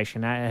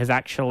Organization has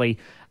actually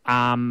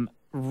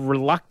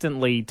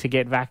reluctantly to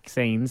get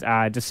vaccines,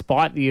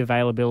 despite the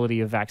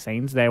availability of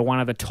vaccines. They're one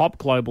of the top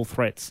global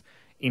threats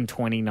in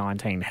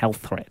 2019 health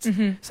threats.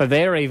 So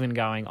they're even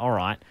going, all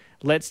right,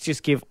 let's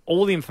just give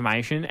all the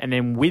information, and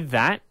then with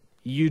that,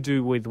 you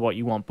do with what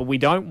you want. But we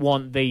don't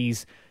want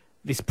this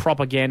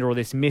propaganda or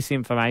this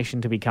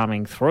misinformation to be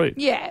coming through.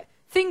 Yeah.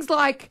 Things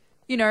like,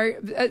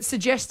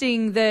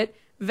 suggesting that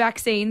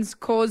vaccines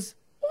cause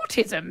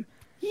autism.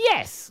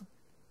 Yes.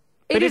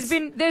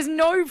 There's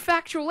no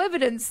factual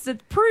evidence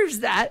that proves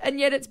that, and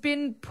yet it's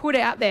been put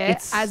out there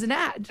as an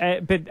ad.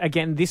 But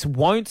again, this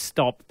won't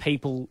stop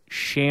people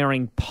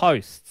sharing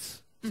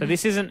posts. So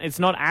it's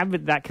not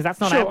because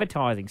that's not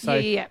advertising. So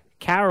yeah.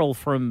 Carol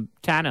from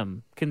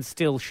Tanham can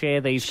still share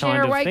these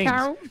kind of things.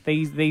 Carol.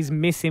 These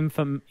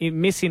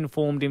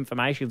misinformed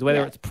informations,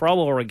 whether it's pro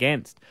or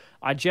against.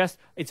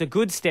 It's a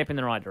good step in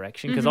the right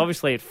direction because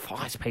obviously it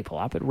fires people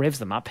up, it revs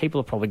them up. People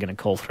are probably going to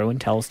call through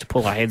and tell us to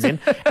pull our heads in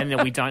and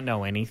that we don't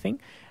know anything.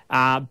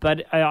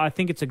 But I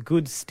think it's a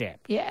good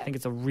step. Yeah. I think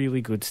it's a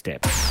really good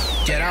step.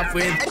 Get up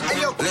with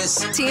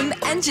Tim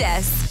and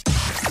Jess.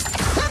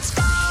 Let's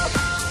go.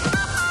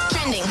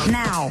 Trending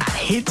now.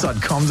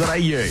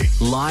 Hits.com.au.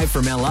 Live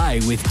from LA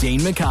with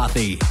Dean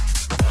McCarthy.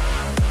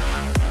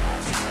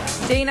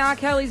 Dean, R.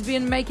 Kelly's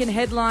been making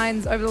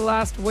headlines over the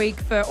last week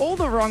for all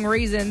the wrong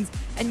reasons.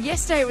 And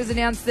yesterday it was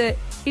announced that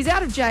he's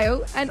out of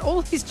jail and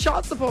all his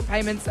child support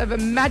payments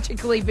have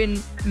magically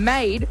been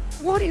made.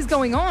 What is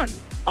going on?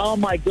 Oh,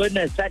 my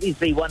goodness. That is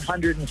the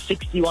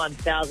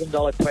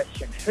 $161,000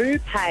 question. Who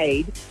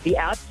paid the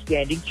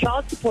outstanding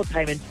child support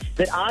payments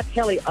that R.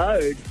 Kelly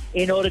owed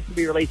in order to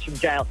be released from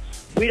jail?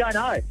 We don't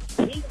know.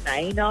 He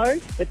may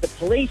know, but the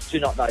police do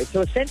not know.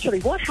 So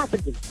essentially what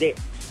happened is this.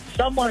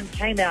 Someone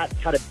came out,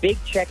 cut a big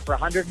check for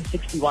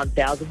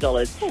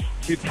 $161,000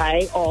 to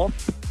pay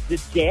off the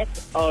debt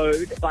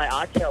owed by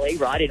R. Kelly,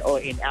 right,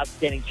 in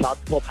outstanding child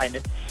support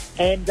payments.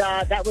 And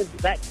that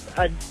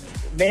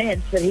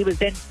meant that he was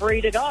then free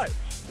to go.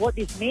 What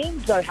this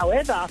means, though,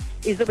 however,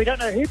 is that we don't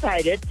know who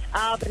paid it,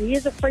 but he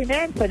is a free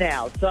man for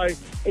now. So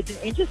it's an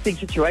interesting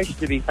situation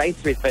to be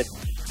faced with. But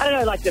I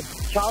don't know, like the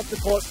child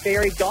support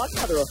fairy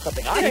godmother or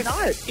something. I don't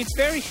know. It's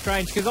very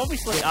strange because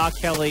obviously R.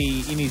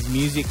 Kelly in his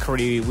music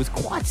career was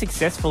quite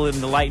successful in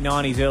the late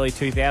 90s, early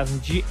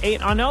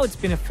 2000s. I know it's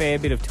been a fair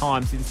bit of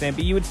time since then,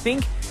 but you would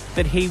think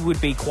that he would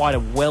be quite a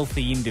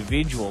wealthy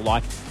individual.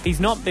 Like, he's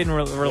not been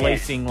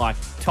releasing, like,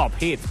 top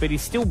hits, but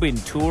he's still been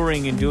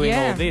touring and doing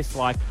all this.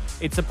 Like,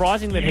 it's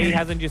surprising that he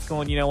hasn't just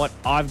gone, you know what,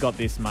 I've got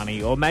this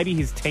money. Or maybe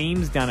his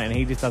team's done it and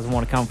he just doesn't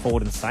want to come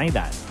forward and say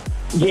that.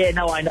 Yeah,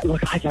 no, I know.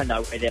 Look, I don't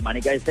know where their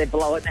money goes. They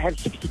blow it and they have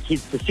 60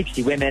 kids for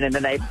 60 women and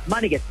then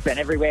money gets spent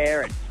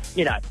everywhere and,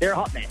 they're a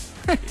hot mess.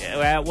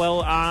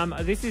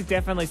 This is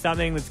definitely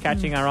something that's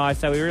catching our eye,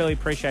 so we really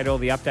appreciate all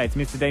the updates.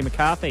 Mr. Dean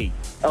McCarthy.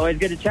 Always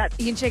good to chat.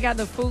 You can check out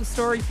the full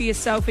story for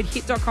yourself at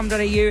hit.com.au,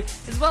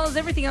 as well as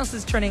everything else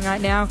that's trending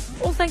right now,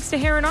 all thanks to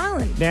Heron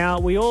Island. Now,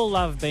 we all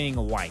love being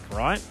awake,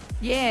 right?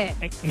 Yeah.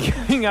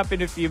 Coming up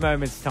in a few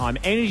moments' time,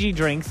 energy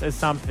drinks are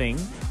something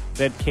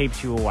that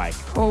keeps you awake.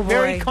 Oh, boy.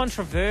 Very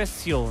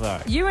controversial,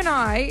 though. You and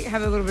I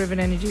have a little bit of an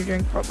energy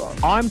drink problem.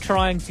 I'm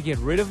trying to get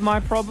rid of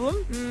my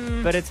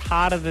problem, but it's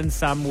harder than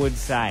some would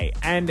say.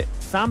 And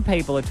some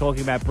people are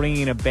talking about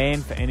bringing in a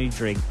ban for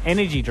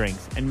energy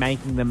drinks and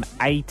making them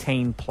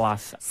 18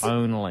 plus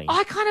only.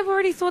 I kind of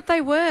already thought they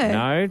were.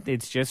 No,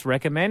 it's just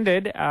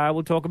recommended.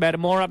 We'll talk about it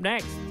more up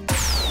next.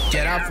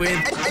 Get up with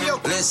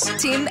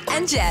Tim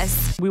and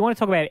Jess. We want to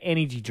talk about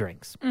energy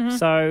drinks.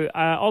 So,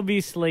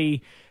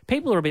 obviously,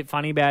 people are a bit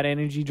funny about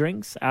energy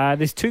drinks.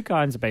 There's two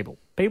kinds of people.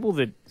 People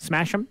that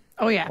smash them.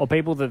 Oh, yeah. Or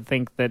people that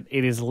think that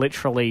it is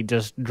literally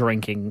just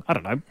drinking, I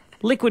don't know,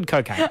 liquid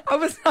cocaine. I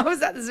was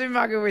at the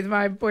supermarket with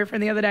my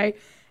boyfriend the other day,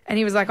 and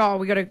he was like, "Oh,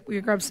 we got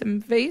to grab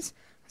some V's."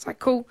 I was like,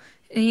 "Cool."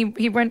 And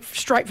he went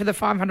straight for the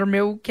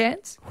 500ml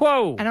cans.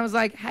 Whoa! And I was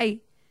like, "Hey,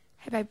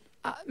 babe,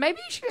 maybe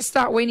you should just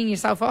start weaning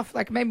yourself off.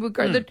 Like maybe we'll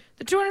go the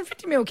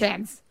 250ml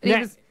cans."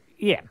 And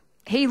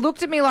he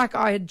looked at me like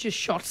I had just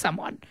shot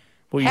someone.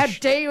 Well, how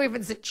dare you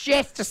even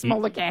suggest a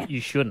smaller can? You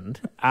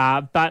shouldn't.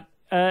 But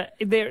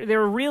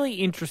they're a really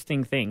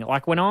interesting thing.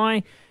 Like when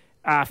I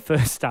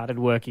first started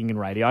working in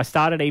radio, I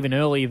started even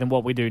earlier than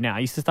what we do now. I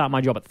used to start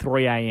my job at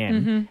 3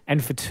 a.m.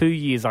 And for 2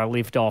 years I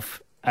lived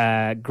off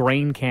a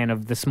green can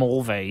of the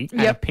small V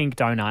and a pink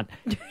donut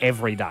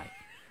every day.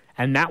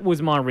 And that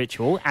was my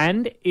ritual,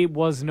 and it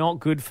was not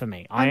good for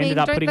me. I ended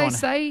up putting on... Don't they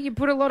say you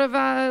put a lot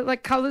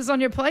of colours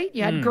on your plate?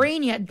 You had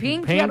green, you had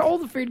pink, you had all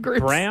the food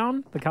groups.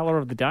 Brown, the colour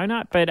of the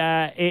donut. But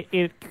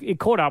it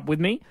caught up with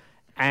me,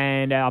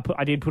 and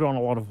I did put on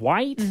a lot of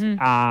weight.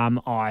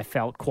 I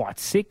felt quite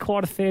sick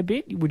quite a fair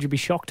bit. Would you be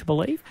shocked to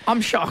believe?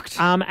 I'm shocked.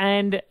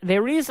 And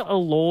there is a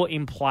law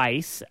in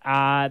place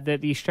that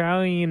the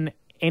Australian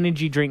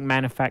energy drink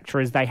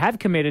manufacturers, they have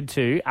committed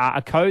to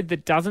a code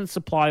that doesn't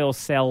supply or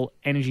sell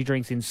energy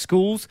drinks in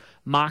schools,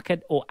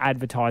 market or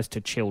advertise to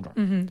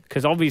children.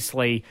 Because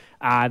obviously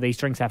these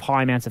drinks have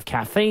high amounts of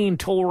caffeine,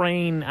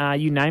 taurine,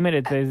 you name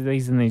it,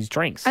 there's in these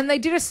drinks. And they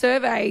did a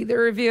survey that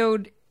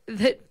revealed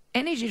that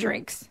energy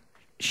drinks,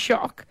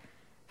 shock,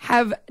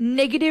 have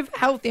negative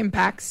health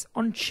impacts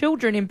on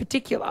children in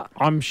particular.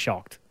 I'm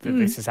shocked that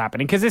this is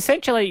happening because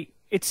essentially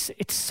it's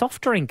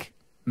soft drink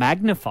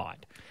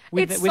magnified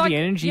with like the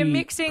energy you're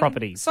mixing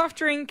properties. soft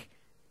drink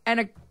and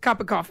a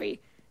cup of coffee.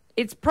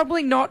 It's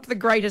probably not the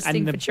greatest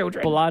thing for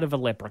children. Blood of a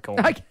leprechaun.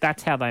 Okay.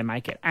 That's how they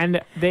make it.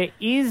 And there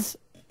is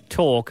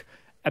talk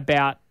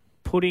about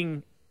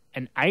putting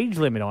an age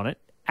limit on it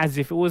as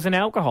if it was an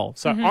alcohol.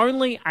 So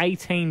only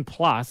 18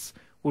 plus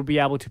would be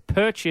able to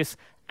purchase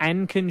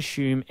and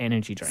consume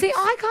energy drinks. See,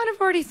 I kind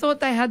of already thought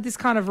they had this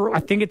kind of rule. I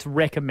think it's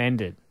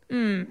recommended,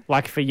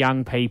 like for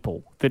young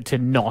people, to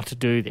not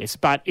do this.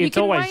 But it's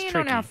always weigh in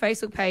tricky. on our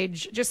Facebook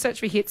page. Just search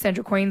for Hit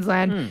Central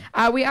Queensland.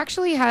 We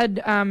actually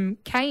had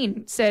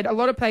Kane said a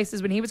lot of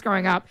places when he was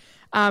growing up,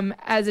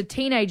 as a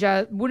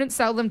teenager, wouldn't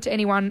sell them to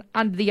anyone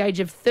under the age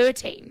of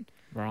 13.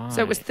 Right.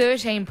 So it was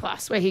 13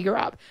 plus where he grew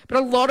up. But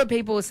a lot of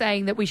people are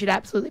saying that we should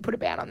absolutely put a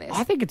ban on this.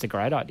 I think it's a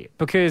great idea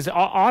because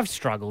I've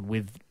struggled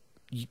with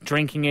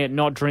drinking it,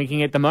 not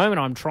drinking it. At the moment,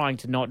 I'm trying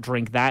to not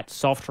drink that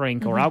soft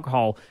drink or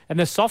alcohol. And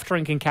the soft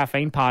drink and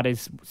caffeine part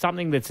is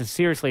something that's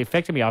seriously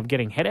affected me. I'm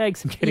getting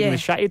headaches. I'm getting the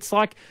shake.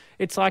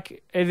 It's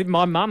like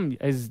my mum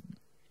is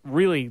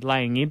really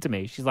laying into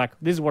me. She's like,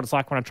 this is what it's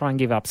like when I try and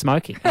give up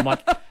smoking. I'm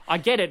like, I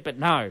get it, but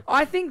no.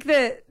 I think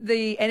that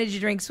the energy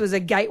drinks was a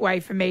gateway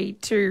for me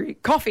to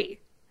coffee.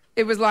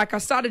 It was like I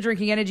started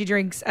drinking energy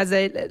drinks as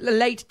a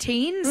late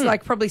teens,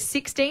 like probably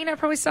 16. I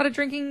probably started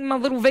drinking my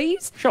little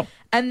V's. Sure.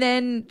 And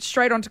then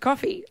straight on to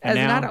coffee as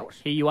an adult.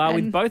 Here you are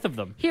with And both of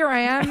them. Here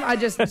I am. I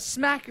just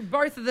smack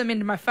both of them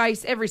into my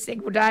face every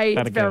single day.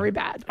 It's very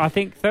bad. I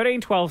think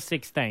 13, 12,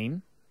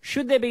 16,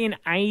 should there be an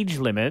age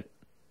limit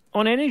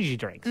on energy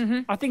drinks?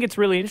 I think it's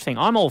really interesting.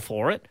 I'm all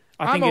for it.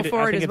 I think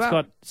it's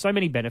got so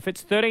many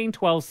benefits. 13,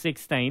 12,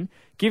 16.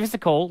 Give us a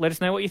call. Let us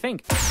know what you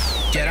think.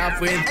 Get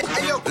up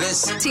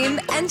with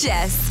Tim and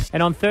Jess.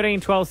 And on 13,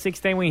 12,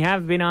 16, we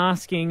have been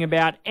asking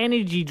about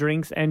energy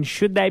drinks and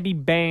should they be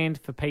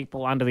banned for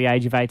people under the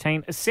age of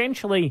 18,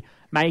 essentially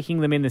making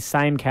them in the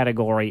same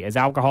category as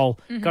alcohol.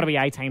 Got to be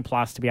 18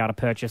 plus to be able to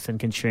purchase and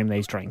consume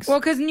these drinks. Well,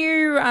 because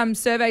new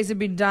surveys have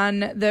been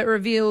done that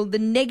reveal the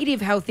negative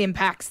health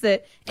impacts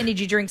that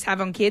energy drinks have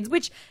on kids,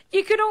 which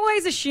you could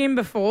always assume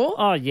before.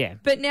 Oh, yeah.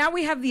 But now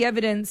we have the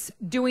evidence.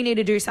 Do we need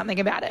to do something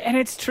about it? And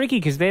it's tricky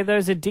because they're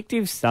those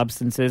addictive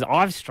substances.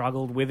 I've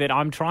struggled with it.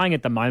 I'm trying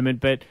at the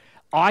moment, but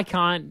I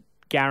can't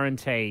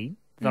guarantee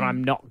that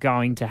I'm not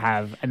going to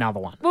have another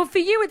one. Well, for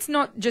you, it's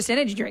not just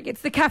energy drink.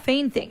 It's the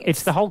caffeine thing.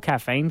 It's the whole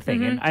caffeine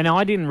thing. And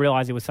I didn't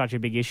realise it was such a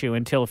big issue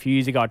until a few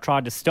years ago. I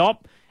tried to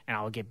stop and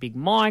I would get big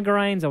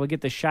migraines. I would get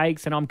the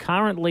shakes. And I'm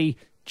currently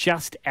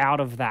just out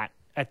of that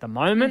at the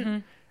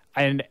moment.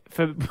 And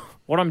for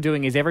what I'm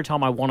doing is every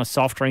time I want a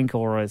soft drink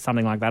or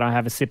something like that, I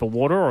have a sip of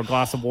water or a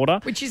glass of water.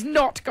 Which is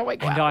not going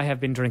well. And I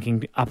have been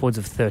drinking upwards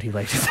of 30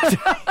 litres a day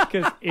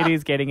because it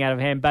is getting out of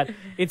hand. But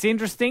it's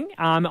interesting.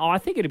 I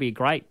think it'd be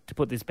great to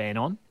put this ban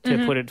on,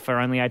 to put it for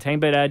only 18.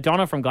 But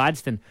Donna from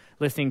Gladstone,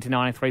 listening to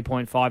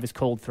 93.5, is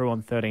called through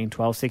on 13,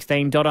 12,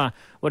 16. Donna,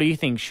 what do you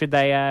think? Should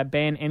they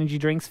ban energy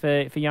drinks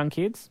for young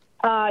kids?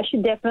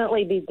 Should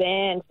definitely be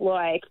banned,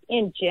 like,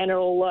 in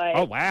general. Like,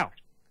 Oh, wow.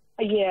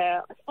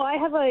 Yeah. I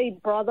have a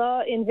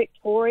brother in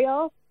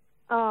Victoria.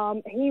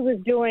 He was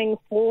doing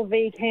 4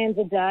 V cans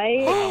a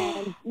day.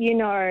 And, you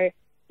know,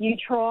 you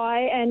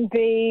try and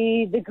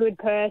be the good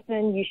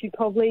person. You should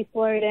probably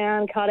slow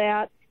down, cut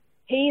out.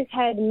 He's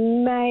had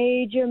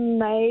major,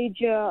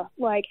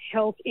 like,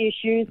 health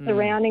issues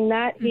surrounding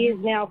that. He is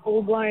now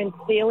full-blown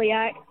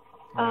celiac.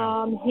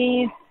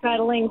 He's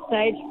battling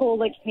stage 4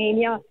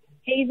 leukemia.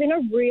 He's in a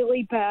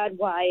really bad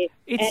way.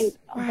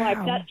 Like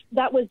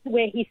that was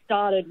where he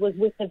started, was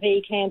with the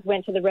V cans,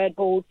 went to the Red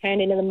Bulls,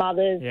 turned into the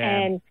Mothers,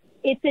 and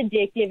it's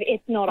addictive.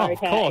 It's not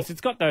okay. Of course, it's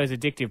got those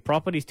addictive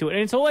properties to it.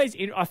 And it's always,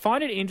 I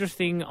find it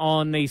interesting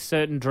on these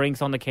certain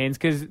drinks on the cans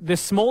because the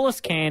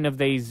smallest can of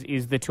these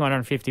is the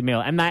 250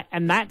 ml.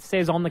 And that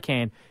says on the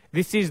can,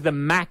 this is the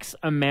max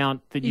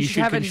amount that you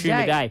should consume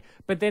a day.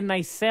 But then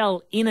they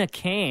sell in a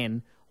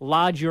can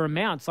larger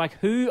amounts. Like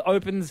who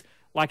opens,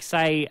 like,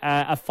 say,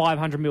 a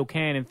 500 ml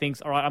can and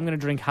thinks, all right, I'm going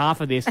to drink half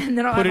of this, and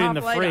then put it in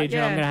the fridge,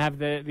 and I'm going to have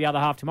the other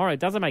half tomorrow. It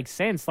doesn't make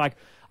sense. Like,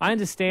 I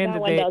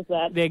understand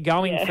they're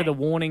going for the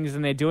warnings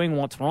and they're doing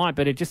what's right,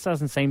 but it just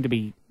doesn't seem to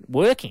be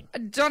working.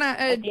 Donna,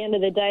 at the end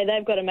of the day,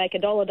 they've got to make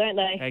 $1, don't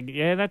they?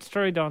 Yeah, that's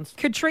true, Dons.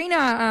 Katrina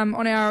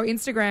on our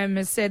Instagram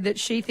has said that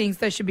she thinks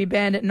they should be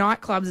banned at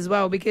nightclubs as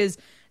well because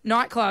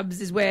nightclubs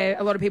is where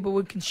a lot of people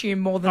would consume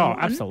more than one. Oh,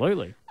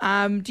 absolutely.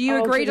 Do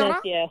you agree, Donna?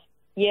 Yeah.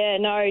 Yeah,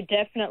 no,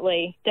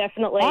 definitely.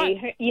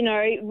 You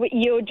know,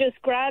 you're just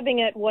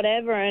grabbing at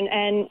whatever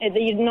and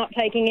you're not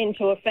taking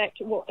into effect,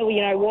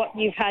 what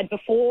you've had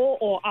before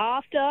or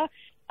after.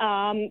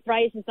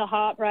 Raises the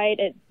heart rate.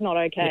 It's not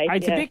okay.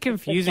 It's a bit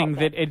confusing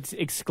that it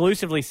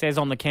exclusively says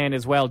on the can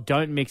as well,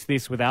 don't mix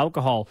this with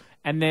alcohol.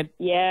 And then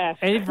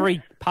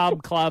every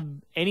pub,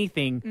 club,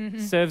 anything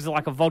serves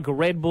like a vodka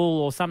Red Bull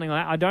or something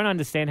like that. I don't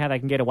understand how they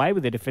can get away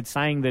with it if it's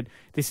saying that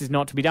this is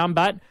not to be done.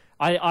 But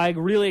I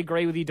really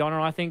agree with you,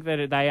 Donna. I think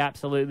that they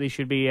absolutely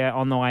should be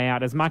on the way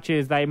out. As much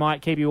as they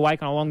might keep you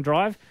awake on a long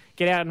drive,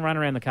 get out and run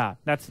around the car.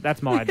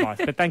 That's my advice.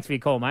 But thanks for your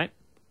call, mate.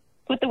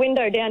 Put the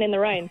window down in the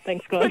rain.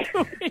 Thanks, God.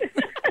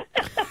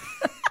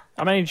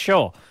 I mean,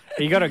 sure.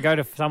 You got to go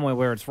to somewhere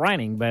where it's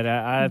raining, but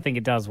I think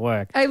it does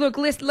work. Hey, look,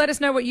 let us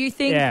know what you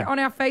think Yeah. on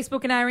our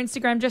Facebook and our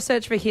Instagram. Just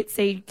search for Hit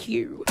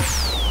CQ.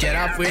 Get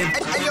up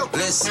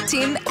with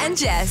Tim and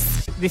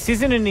Jess. This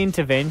isn't an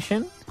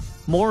intervention,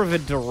 more of a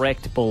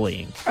direct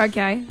bullying.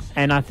 Okay.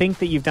 And I think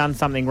that you've done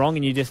something wrong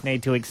and you just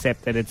need to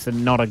accept that it's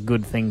not a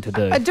good thing to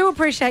do. I do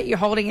appreciate you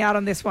holding out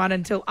on this one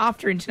until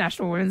after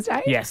International Women's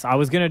Day. Yes, I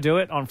was going to do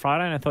it on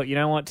Friday and I thought, you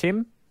know what,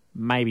 Tim?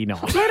 Maybe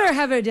not. Let her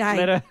have her day.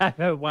 Let her have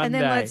her one and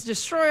then day. let's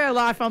destroy her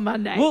life on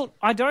Monday. Well,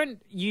 I don't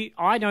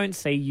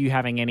see you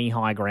having any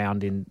high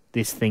ground in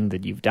this thing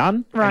that you've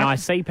done. Right. And I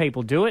see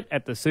people do it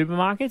at the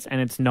supermarkets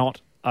and it's not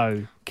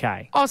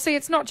okay. Oh, see,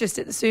 it's not just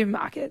at the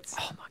supermarkets.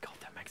 Oh my God,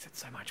 that makes it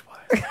so much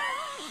worse.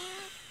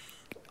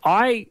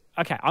 I'm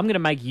going to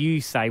make you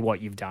say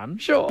what you've done.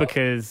 Sure.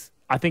 Because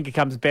I think it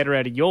comes better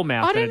out of your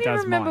mouth I than don't it even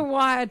does remember mine.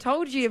 why I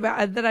told you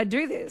about that I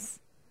do this.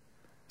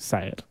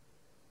 Say it.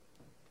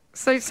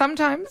 So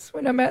sometimes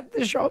when I'm at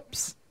the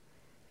shops,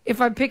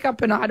 if I pick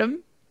up an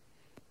item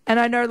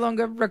and I no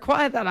longer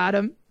require that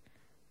item,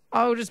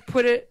 I'll just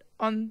put it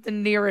on the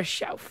nearest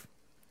shelf.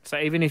 So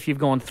even if you've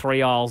gone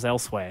 3 aisles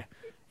elsewhere,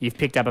 you've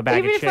picked up a bag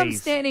Even of if cheese. I'm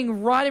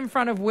standing right in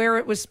front of where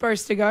it was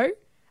supposed to go,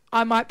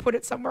 I might put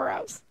it somewhere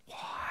else.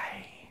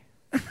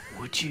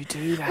 Would you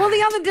do that? Well,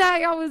 the other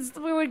day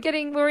we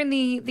were in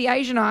the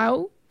Asian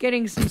aisle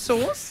getting some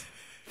sauce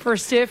for a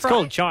stir It's fry.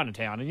 called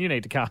Chinatown and you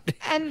need to calm down.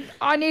 And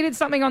I needed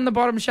something on the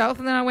bottom shelf,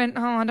 and then I went,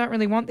 I don't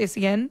really want this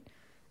again.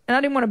 And I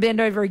didn't want to bend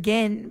over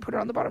again and put it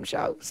on the bottom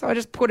shelf. So I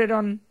just put it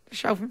on the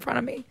shelf in front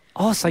of me.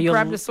 Oh, so you're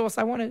Grabbed the sauce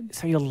I wanted.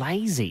 So you're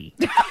lazy.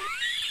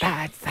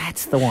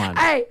 That's the one.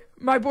 Hey,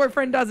 my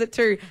boyfriend does it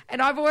too.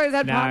 And I've always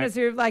had No. partners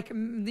who have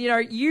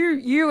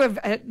you have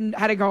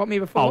had a go at me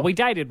before. Oh, we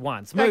dated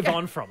once. Move Okay.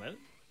 on from it.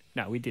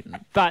 No, we didn't.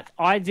 But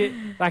I did,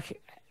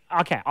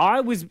 okay,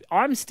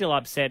 I'm still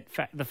upset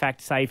the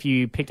fact, say, if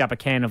you picked up a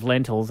can of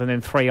lentils and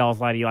then 3 hours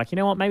later you're like, you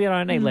know what, maybe I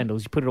don't need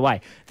lentils, you put it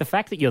away. The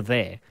fact that you're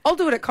there. I'll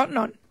do it at Cotton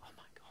On. Oh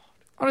my God.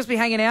 I'll just be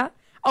hanging out.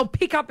 I'll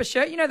pick up a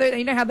shirt. You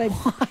know how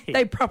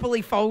they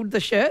properly fold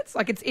the shirts?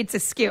 Like it's a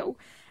skill.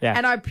 Yeah.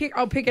 And I'll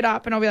pick it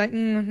up and I'll be like,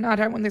 no, I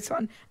don't want this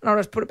one. And I'll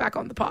just put it back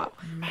on the pile.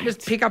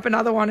 Just pick up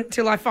another one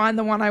until I find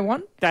the one I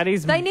want.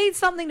 They need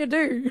something to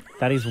do.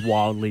 That is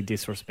wildly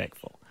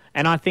disrespectful.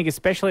 And I think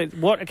especially,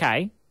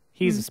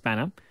 here's a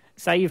spanner.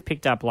 Say you've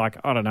picked up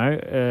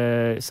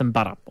some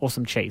butter or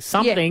some cheese.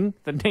 Something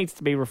that needs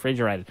to be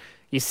refrigerated.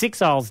 You're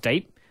 6 aisles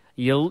deep.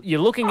 You're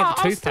looking at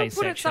the toothpaste I'll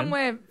still put section. it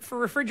somewhere for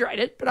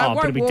refrigerated, but I but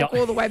won't it'll be walk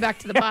all the way back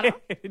to the butter.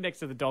 next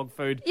to the dog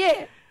food.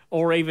 Yeah.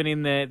 Or even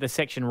in the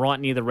section right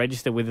near the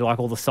register with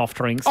all the soft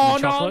drinks Oh,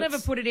 and the no, chocolates. I'll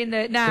never put it in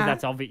there. 'Cause Nah.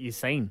 that's obvious you've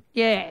seen.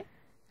 Yeah.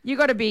 You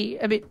got to be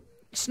a bit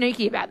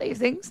sneaky about these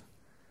things.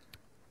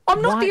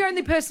 I'm not the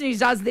only person who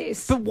does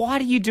this. But why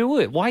do you do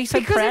it? Why are you so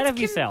because proud it's of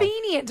yourself?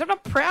 convenient. I'm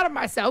not proud of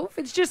myself.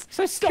 It's just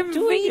So stop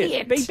convenient. doing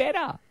it. Be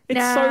better. It's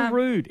Nah. so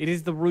rude. It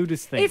is the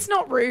rudest thing. It's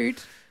not rude.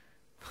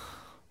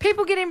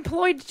 People get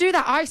employed to do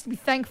that. I used to be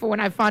thankful when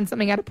I find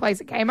something out of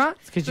place at Kmart.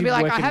 'cause To you be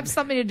like, work I in- have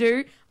something to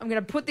do. I'm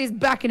going to put this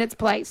back in its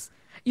place.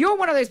 You're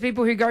one of those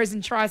people who goes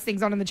and tries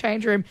things on in the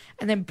change room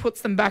and then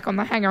puts them back on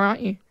the hanger, aren't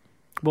you?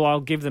 Well,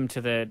 I'll give them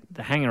to the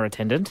hanger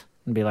attendant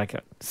and be like,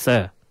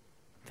 sir,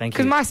 thank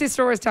Because you. my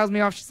sister always tells me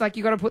off. She's like,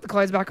 you got to put the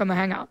clothes back on the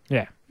hanger.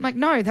 Yeah. I'm like,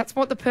 no, that's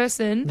what the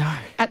person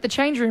at the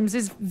change rooms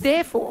is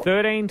there for.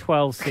 13,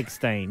 12,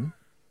 16.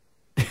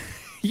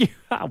 You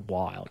are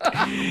wild.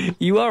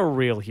 You are a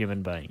real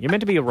human being. You're meant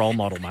to be a role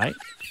model, mate.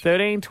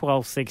 13,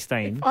 12,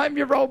 16. I'm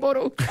your role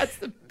model. That's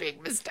the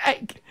big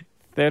mistake.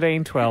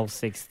 13, 12,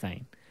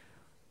 16.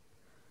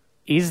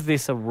 Is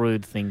this a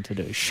rude thing to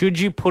do? Should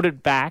you put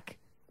it back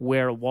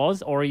where it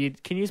was, or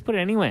can you just put it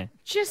anywhere?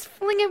 Just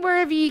fling it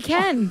wherever you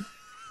can.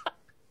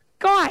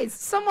 Guys,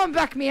 someone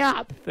back me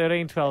up.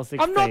 13, 12, 16.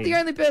 I'm not the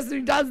only person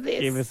who does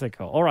this. Give us a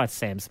call. All right,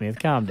 Sam Smith,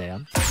 calm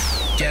down.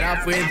 Get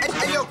up with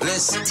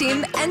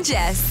Tim and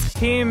Jess.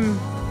 Tim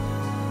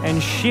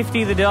and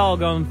Shifty the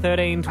dog on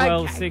 13,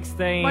 12, Okay.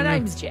 16. My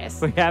name's Jess.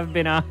 We have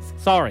been asked.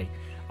 Sorry,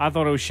 I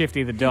thought it was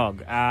Shifty the dog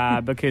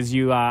because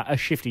you are a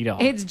shifty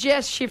dog. It's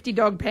Jess Shifty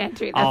Dog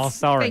Pantry. Oh,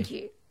 sorry. Thank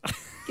you.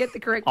 Get the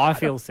correct I title.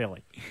 feel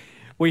silly.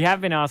 We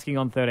have been asking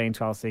on 13,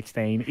 12,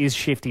 16, is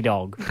Shifty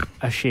dog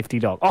a shifty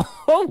dog?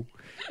 Oh,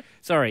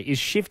 sorry, is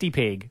Shifty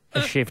pig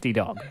a shifty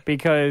dog?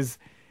 Because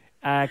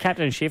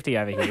Captain Shifty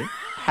over here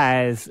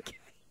has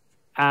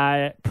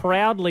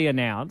proudly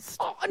announced.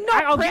 Oh,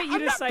 I'll get you I'm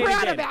to not say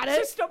proud it again. about it.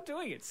 Just stop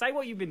doing it. Say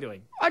what you've been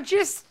doing.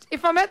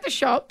 If I'm at the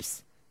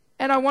shops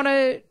and I want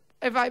to,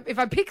 if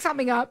I pick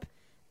something up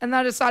and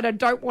I decide I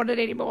don't want it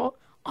anymore,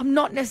 I'm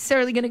not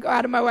necessarily going to go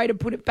out of my way to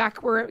put it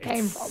back where it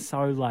came from.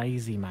 So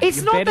lazy, mate. It's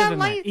You're not better that than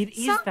lazy. It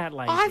is that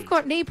lazy. I've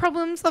got knee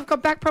problems. I've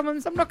got back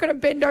problems. I'm not going to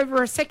bend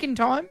over a second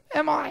time,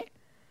 am I?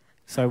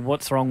 So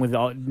what's wrong with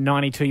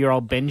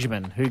 92-year-old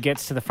Benjamin who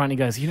gets to the front and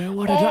he goes, you know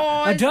what,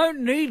 I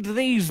don't need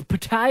these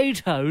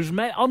potatoes,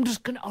 mate. I'll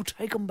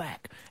take them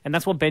back. And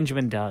that's what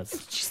Benjamin does.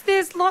 Just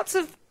there's lots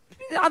of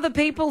other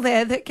people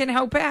there that can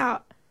help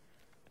out.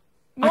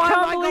 Why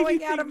am I believe going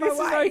you out think of my this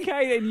way? is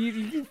okay, and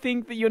you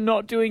think that you're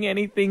not doing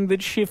anything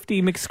that's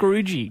shifty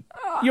McScroogey.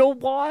 You're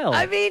wild.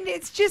 I mean,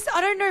 it's just,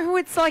 I don't know who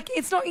it's like.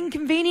 It's not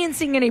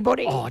inconveniencing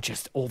anybody. Oh,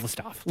 just all the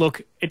stuff.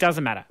 Look, it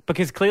doesn't matter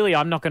because clearly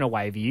I'm not going to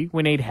wave you.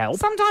 We need help.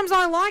 Sometimes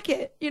I like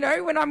it. You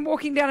know, when I'm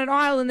walking down an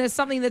aisle and there's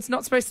something that's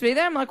not supposed to be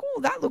there, I'm like,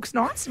 oh, that looks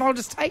nice, and I'll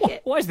just take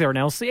it. Why is there an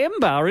LCM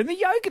bar in the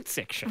yogurt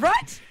section?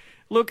 Right?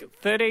 Look,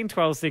 13,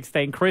 12,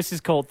 16, Chris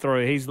is called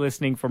through. He's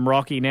listening from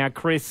Rocky. Now,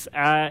 Chris,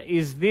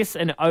 is this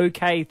an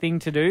okay thing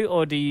to do,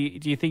 or do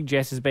you think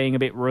Jess is being a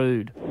bit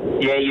rude?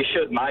 Yeah, you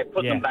should, mate.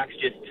 Putting them back's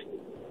just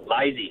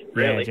lazy,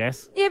 really. Yeah,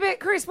 Jess? Yeah, but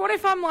Chris, what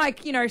if I'm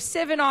like,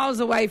 7 aisles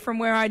away from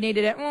where I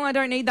needed it? Well, I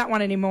don't need that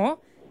one anymore.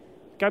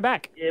 Go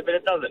back. Yeah, but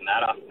it doesn't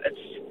matter.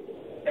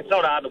 It's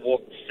not hard to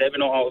walk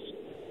 7 aisles,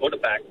 put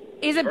it back.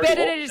 Is it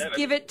better to just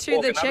give it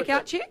to the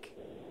checkout chick?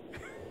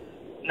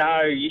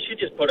 No, you should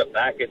just put it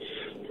back. It's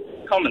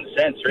common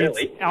sense,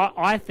 really.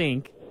 I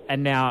think,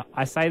 and now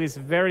I say this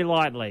very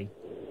lightly,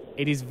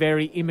 it is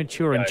very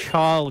immature and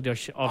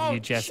childish of you,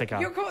 Jessica.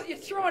 You're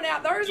throwing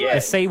out those The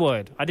words. C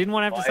word. I didn't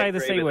want to have to say the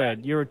agree C with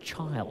word. You're a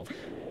child.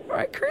 All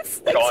right,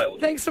 Chris.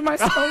 Child. Thanks for my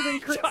scolding,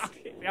 Chris.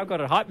 I've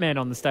got a hype man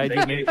on the stage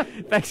with me.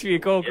 Thanks for your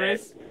call,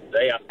 Chris.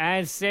 See ya.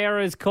 And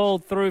Sarah's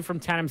called through from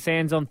Tannum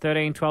Sands on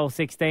 13, 12,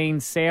 16.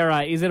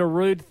 Sarah, is it a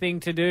rude thing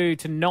to do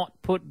to not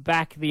put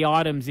back the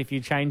items if you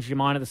change your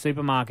mind at the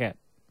supermarket?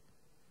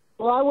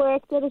 Well, I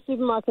worked at a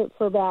supermarket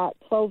for about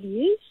 12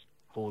 years.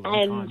 So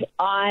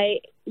I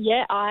just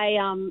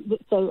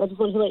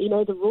wanted to let you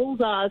know the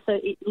rules are,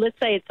 let's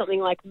say it's something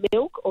like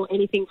milk or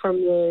anything from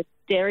the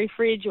dairy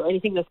fridge or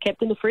anything that's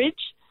kept in the fridge,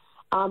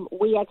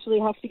 we actually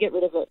have to get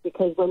rid of it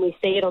because when we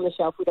see it on the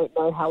shelf, we don't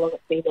know how long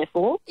it's been there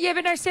for. Yeah,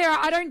 but no, Sarah,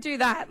 I don't do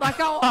that. Like,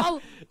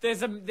 I'll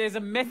There's a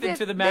method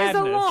to the madness.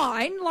 There's a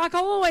line. Like,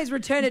 I'll always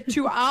return it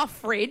to our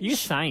fridge. You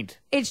saint.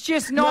 It's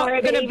just not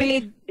going to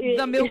be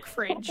the milk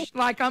fridge.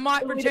 Like, I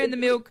might return the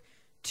milk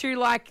to,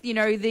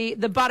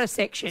 the butter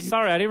section.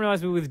 Sorry, I didn't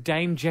realise we were with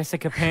Dame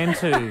Jessica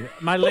Pantu.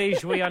 My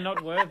liege, we are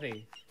not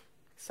worthy.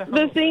 So,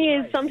 the thing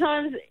is,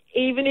 sometimes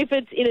even if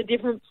it's in a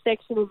different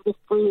section of the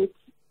fridge,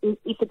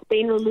 if it's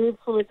been removed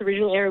from its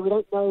original area, we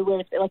don't know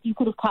where it's... Like, you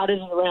could have carted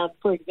it around,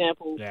 for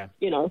example,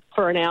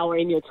 for an hour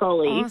in your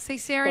trolley. Oh, see,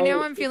 Sarah,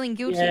 now I'm feeling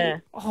guilty. Yeah.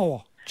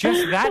 Oh,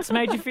 just that's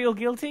made you feel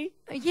guilty?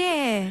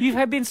 Yeah. You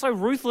have been so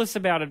ruthless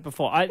about it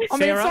before. Sarah, it's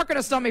not going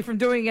to stop me from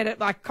doing it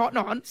at, Cotton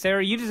On.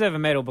 Sarah, you deserve a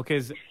medal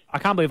because I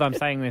can't believe I'm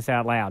saying this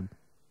out loud.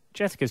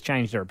 Jessica's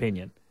changed her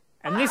opinion.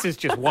 And this is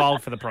just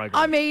wild for the program.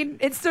 I mean,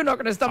 it's still not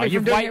going to stop me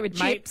from doing it with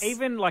chips.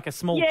 Even like a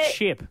small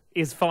chip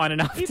is fine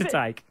enough to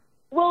take.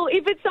 Well,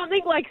 if it's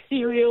something like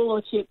cereal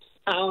or chips,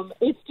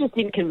 it's just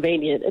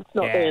inconvenient. It's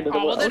not the end of the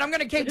world. Well, then I'm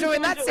going to keep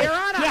doing that, Sarah,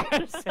 aren't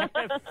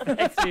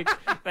I?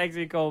 Thanks for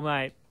your call,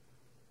 mate.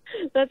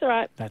 That's all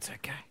right. That's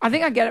okay. I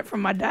think I get it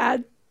from my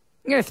dad.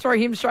 I'm going to throw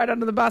him straight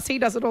under the bus. He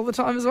does it all the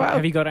time as well.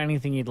 Have you got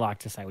anything you'd like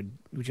to say?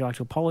 Would you like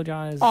to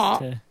apologise?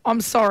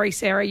 I'm sorry,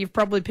 Sarah. You've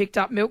probably picked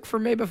up milk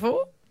from me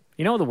before.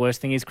 You know what the worst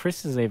thing is?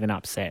 Chris is even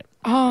upset.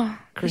 Oh,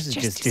 Chris is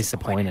just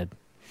disappointed.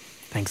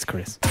 Thanks,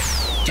 Chris.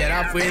 Get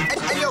up with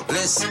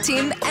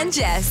Tim and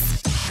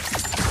Jess.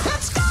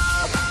 Let's go!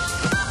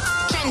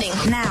 Trending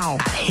now.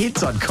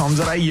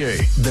 Hits.com.au.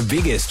 The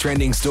biggest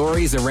trending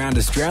stories around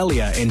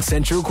Australia in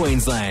central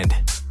Queensland.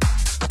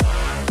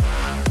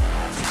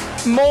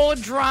 More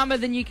drama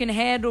than you can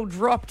handle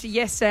dropped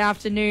yesterday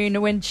afternoon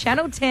when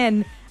Channel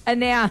 10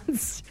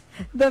 announced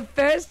the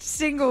first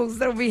singles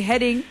that will be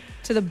heading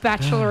to The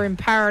Bachelor in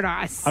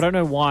Paradise. I don't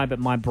know why, but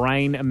my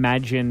brain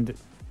imagined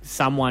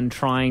someone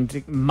trying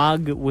to...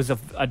 Mug was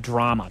a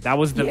drama. That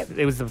was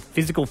it was the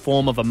physical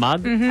form of a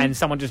mug, and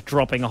someone just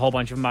dropping a whole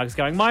bunch of mugs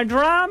going, my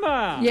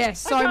drama!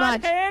 Yes, so I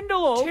much. can't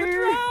handle all the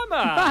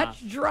drama!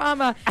 Much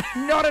drama,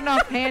 not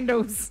enough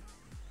handles.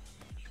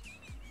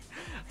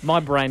 My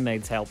brain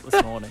needs help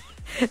this morning.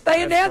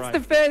 They announced the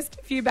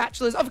first few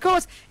bachelors. Of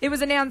course, it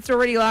was announced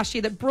already last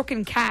year that Brooke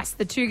and Cass,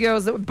 the two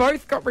girls that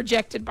both got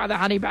rejected by the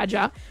Honey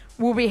Badger,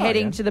 will be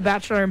heading to The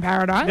Bachelor in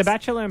Paradise. The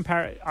Bachelor in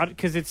Paradise,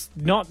 because it's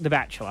not The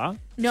Bachelor.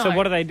 No. So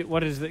what do they do?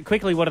 What do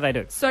they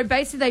do? So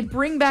basically, they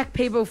bring back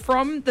people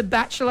from The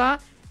Bachelor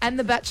and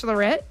The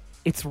Bachelorette.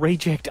 It's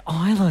Reject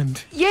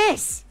Island.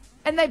 Yes.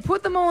 And they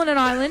put them all on an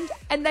island,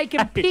 and they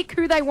can pick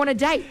who they want to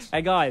date.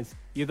 Hey, guys,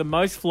 you're the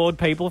most flawed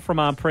people from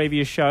our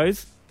previous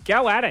shows.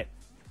 Go at it.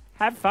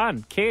 Have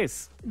fun.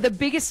 Kiss. The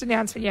biggest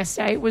announcement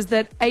yesterday was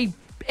that a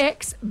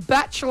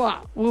ex-bachelor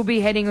will be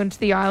heading onto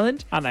the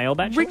island. Aren't they all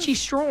bachelors? Richie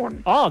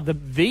Strawn. Oh, the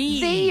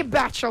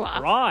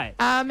bachelor. Right.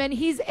 And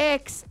his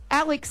ex,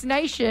 Alex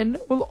Nation,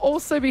 will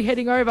also be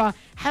heading over.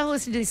 Have a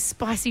listen to this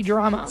spicy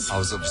drama. I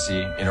was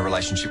obviously in a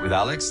relationship with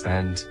Alex,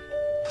 and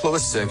well, the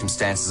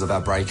circumstances of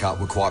our breakup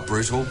were quite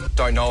brutal.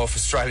 Don't know if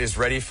Australia's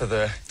ready for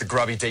the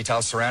grubby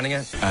details surrounding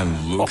it.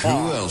 And look who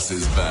else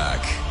is back.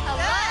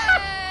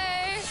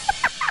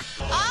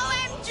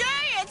 OMG,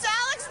 it's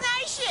Alex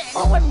Nation.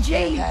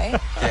 OMG. Okay.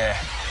 Yeah.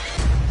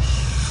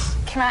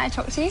 Can I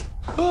talk to you?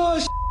 Oh,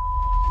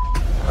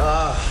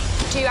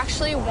 Do you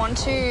actually want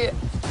to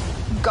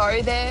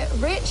go there,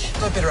 Rich?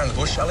 Don't beat around the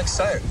bush, Alex.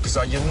 Say it, because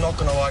you're not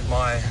going to like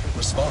my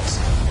response.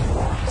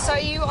 So are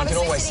you honestly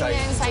always sitting say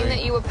there and you saying do.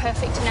 that you were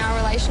perfect in our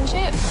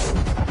relationship?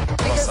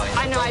 Because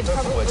I know I'd Don't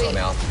put words in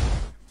my probably... mouth.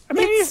 I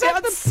mean, It is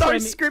that sounds so premi-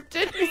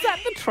 scripted. Is that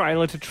the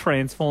trailer to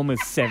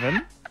Transformers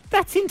 7?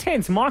 That's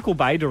intense. Michael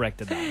Bay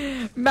directed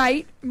that.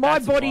 Mate, my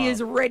That's body wild.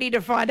 is ready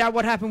to find out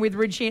what happened with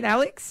Richie and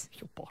Alex.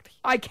 Your body.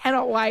 I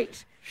cannot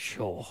wait.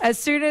 Sure. As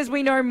soon as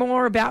we know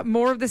more about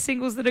more of the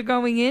singles that are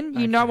going in,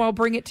 you know I'll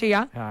bring it to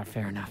you.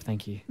 Fair enough.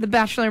 Thank you. The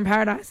Bachelor in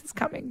Paradise is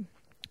coming.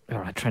 All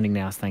right, trending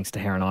now is thanks to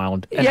Heron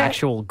Island, an Yeah.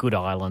 actual good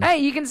island. Hey,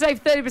 you can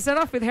save 30%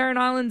 off with Heron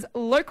Island's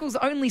locals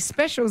only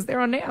specials. They're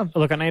on now.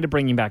 Look, I need to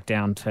bring you back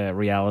down to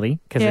reality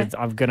because Yeah.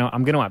 I'm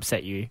gonna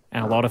upset you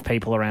and a lot of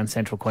people around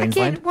Central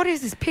Queensland. Again, what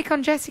is this? Pick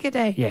on Jessica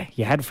Day. Yeah,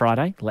 you had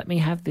Friday. Let me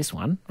have this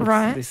one.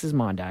 Right. This is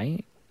my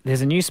day.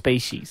 There's a new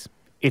species.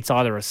 It's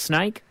either a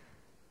snake,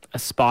 a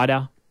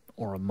spider,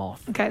 or a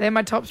moth. Okay, they're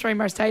my top 3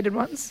 most hated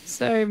ones.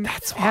 So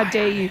how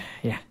dare you?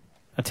 Yeah.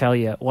 I'll tell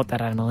you what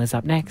that animal is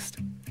up next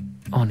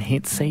on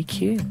Hit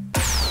CQ.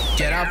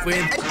 Get up with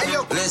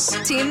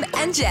Tim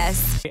and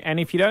Jess. And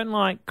if you don't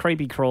like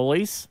creepy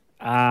crawlies,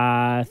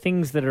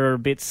 things that are a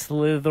bit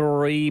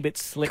slithery, a bit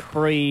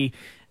slippery,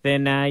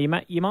 then you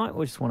might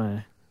just want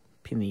to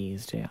pin the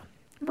ears down.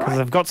 Because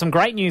I've got some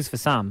great news for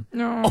some,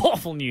 No.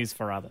 awful news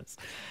for others.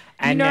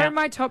 And you know now-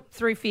 my top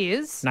 3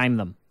 fears? name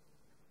them.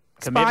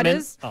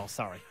 Spiders. Oh,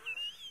 sorry.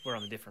 We're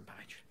on a different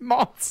page.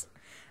 Moths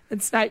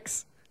and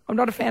snakes. I'm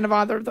not a fan of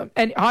either of them.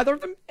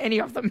 Any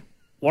of them.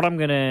 What I'm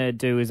going to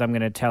do is I'm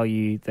going to tell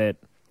you that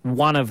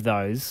one of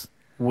those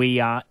we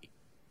are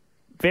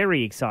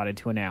very excited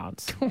to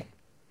announce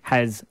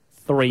has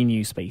 3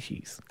 new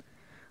species.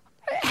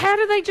 How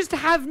do they just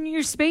have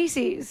new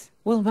species?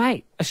 Well,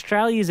 mate,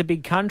 Australia is a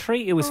big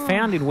country. It was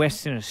found in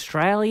Western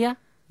Australia,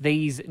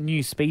 these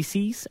new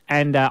species.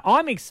 And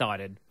I'm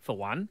excited, for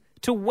one,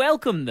 to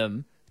welcome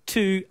them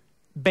to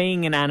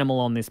being an animal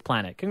on this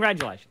planet.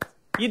 Congratulations.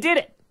 You did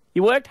it.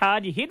 You worked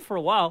hard. You hid for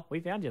a while. We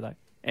found you, though.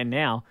 And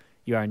now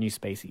you are a new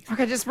species.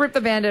 Okay, just rip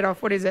the Band-Aid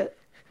off. What is it?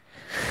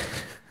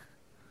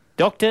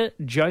 Dr.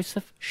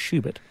 Joseph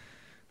Schubert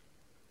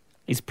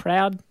is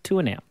proud to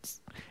announce,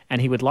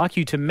 and he would like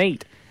you to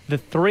meet the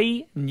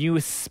 3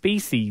 newest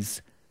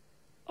species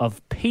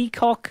of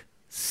peacock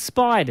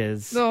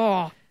spiders.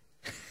 Oh.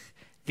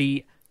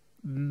 The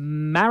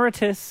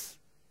Maritus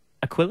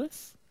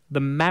aquilus, the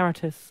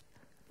Maritus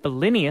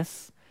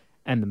bolineus,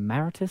 and the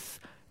Maritus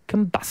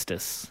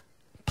combustus.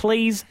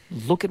 Please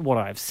look at what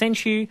I've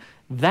sent you.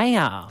 They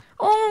are...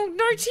 Oh,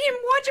 no, Tim,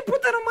 why'd you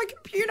put that on my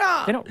computer?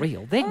 They're not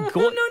real. They're Oh,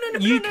 gorgeous. no,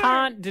 You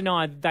can't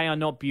deny they are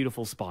not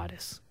beautiful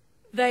spiders.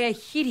 They are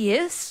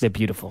hideous. They're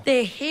beautiful.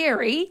 They're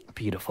hairy.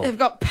 Beautiful. They've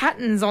got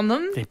patterns on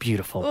them. They're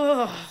beautiful.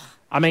 Ugh.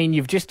 I mean,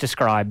 you've just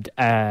described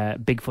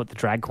Bigfoot the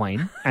drag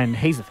queen, and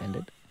he's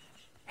offended.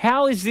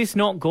 How is this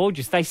not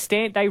gorgeous?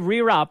 They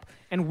rear up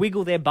and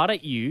wiggle their butt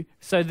at you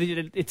so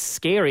that it's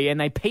scary, and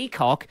they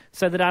peacock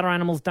so that other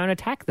animals don't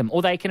attack them,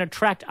 or they can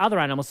attract other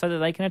animals so that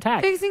they can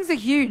attack. These things are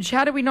huge.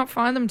 How did we not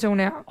find them till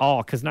now?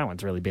 Oh, because no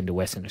one's really been to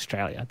Western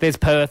Australia. There's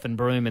Perth and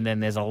Broome, and then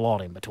there's a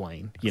lot in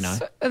between, you know.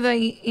 So are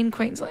they in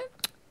Queensland?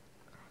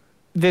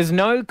 There's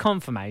no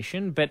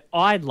confirmation, but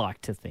I'd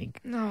like to think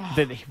Oh.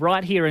 that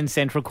right here in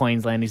central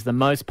Queensland is the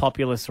most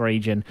populous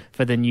region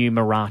for the new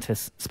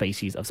Maritus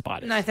species of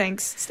spiders. No,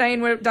 thanks. Stay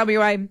in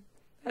WA.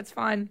 That's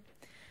fine.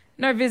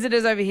 No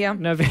visitors over here.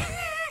 No,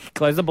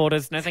 close the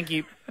borders. No, thank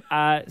you.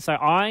 So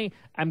I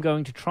am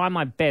going to try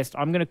my best.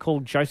 I'm going to call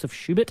Joseph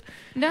Schubert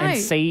No. and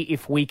see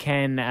if we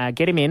can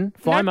get him in,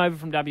 fly him over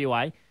from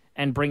WA,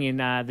 and bring in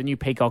the new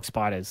peacock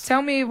spiders.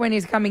 Tell me when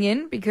he's coming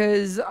in,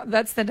 because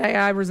that's the day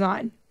I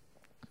resign.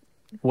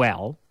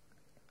 Well,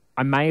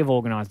 I may have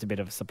organised a bit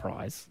of a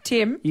surprise.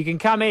 Tim? You can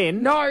come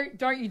in. No,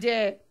 don't you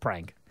dare.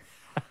 Prank.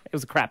 It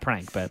was a crap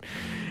prank, but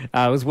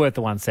it was worth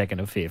the 1 second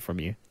of fear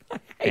from you.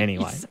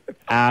 Anyway,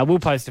 we'll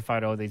post a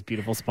photo of these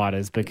beautiful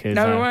spiders because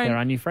No, we won't. they're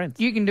our new friends.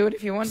 You can do it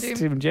if you want to.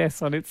 Tim and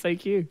Jess on It's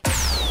CQ.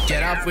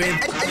 Get up with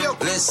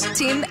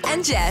Tim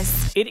and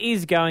Jess. It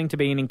is going to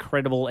be an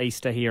incredible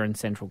Easter here in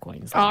central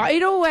Queensland. Oh,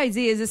 it always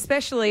is,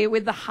 especially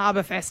with the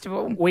Harbour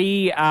Festival.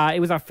 It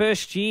was our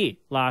first year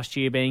last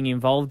year being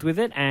involved with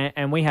it,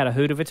 and we had a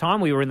hoot of a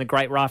time. We were in the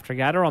Great Raft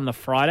Regatta on the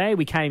Friday.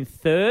 We came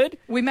third.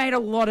 We made a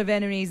lot of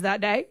enemies that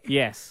day.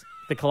 Yes,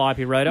 the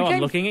Calliope Roto. We I'm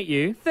came looking at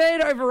you.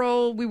 Third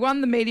overall. We won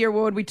the media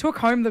award. We took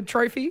home the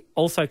trophy.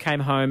 Also came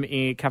home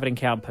covered in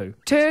cow poo.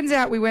 Turns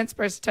out we weren't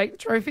supposed to take the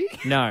trophy.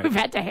 No. We've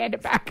had to hand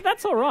it back.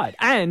 That's all right.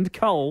 And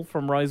Cole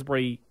from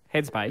Rosebery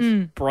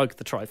Headspace broke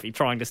the trophy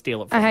trying to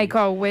steal it from Hey, you.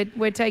 Cole,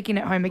 we're taking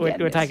it home again.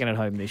 We're taking it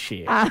home this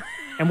year.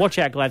 And watch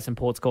out, Gladstone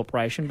Ports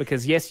Corporation,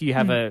 because yes, you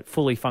have a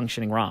fully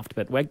functioning raft,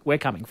 but we're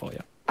coming for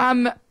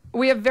you.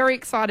 We are very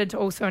excited to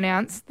also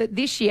announce that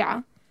this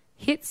year,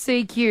 Hit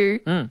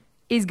CQ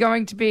is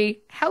going to be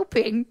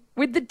helping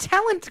with the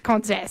talent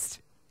contest.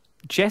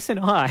 Jess and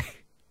I,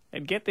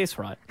 and get this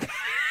right,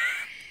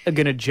 are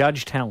going to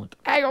judge talent.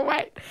 Hang on,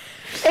 wait.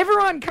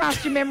 Everyone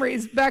cast your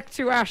memories back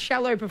to our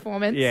shallow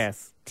performance.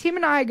 Yes. Tim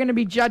and I are going to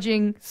be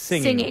judging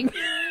singing.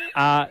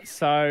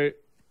 So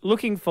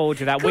looking forward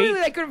to that.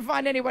 Clearly they couldn't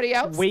find anybody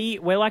else.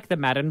 We're like the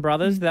Madden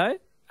brothers, though.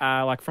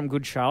 Like from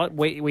Good Charlotte,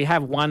 we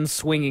have one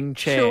swinging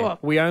chair. Sure.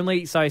 We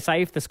only say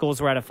if the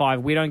scores were out of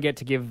 5, we don't get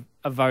to give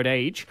a vote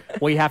each.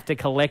 We have to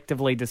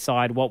collectively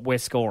decide what we're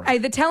scoring. Hey,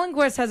 the Talent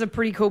Quest has a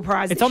pretty cool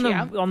prize It's this on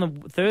year.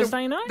 the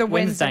Thursday night? The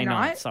Wednesday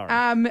night.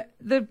 Sorry.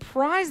 The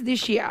prize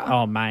this year.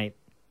 Oh, mate.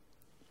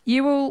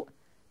 You will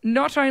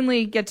not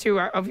only get to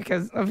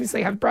because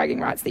obviously have bragging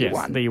rights that you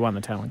won. That you won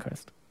the Talent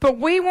Quest. But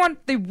we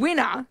want the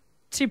winner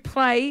to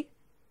play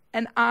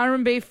an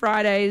R&B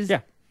Fridays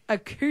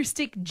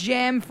acoustic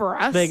jam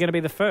for us. They're going to be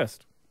the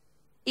first.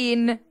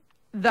 In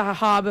the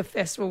Harbour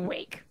Festival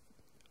week.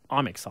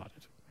 I'm excited.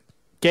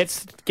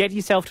 Get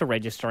yourself to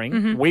registering.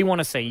 Mhm. We want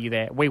to see you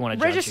there. We want to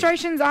judge you.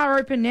 Registrations are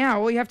open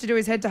now. All you have to do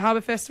is head to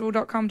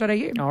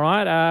harbourfestival.com.au. All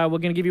right. We're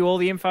going to give you all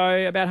the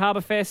info about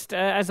Harbourfest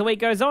as the week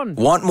goes on.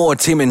 Want more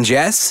Tim and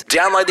Jess?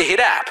 Download the Hit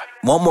app.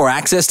 Want more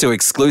access to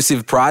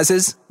exclusive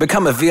prizes?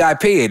 Become a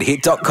VIP at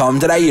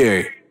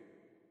hit.com.au.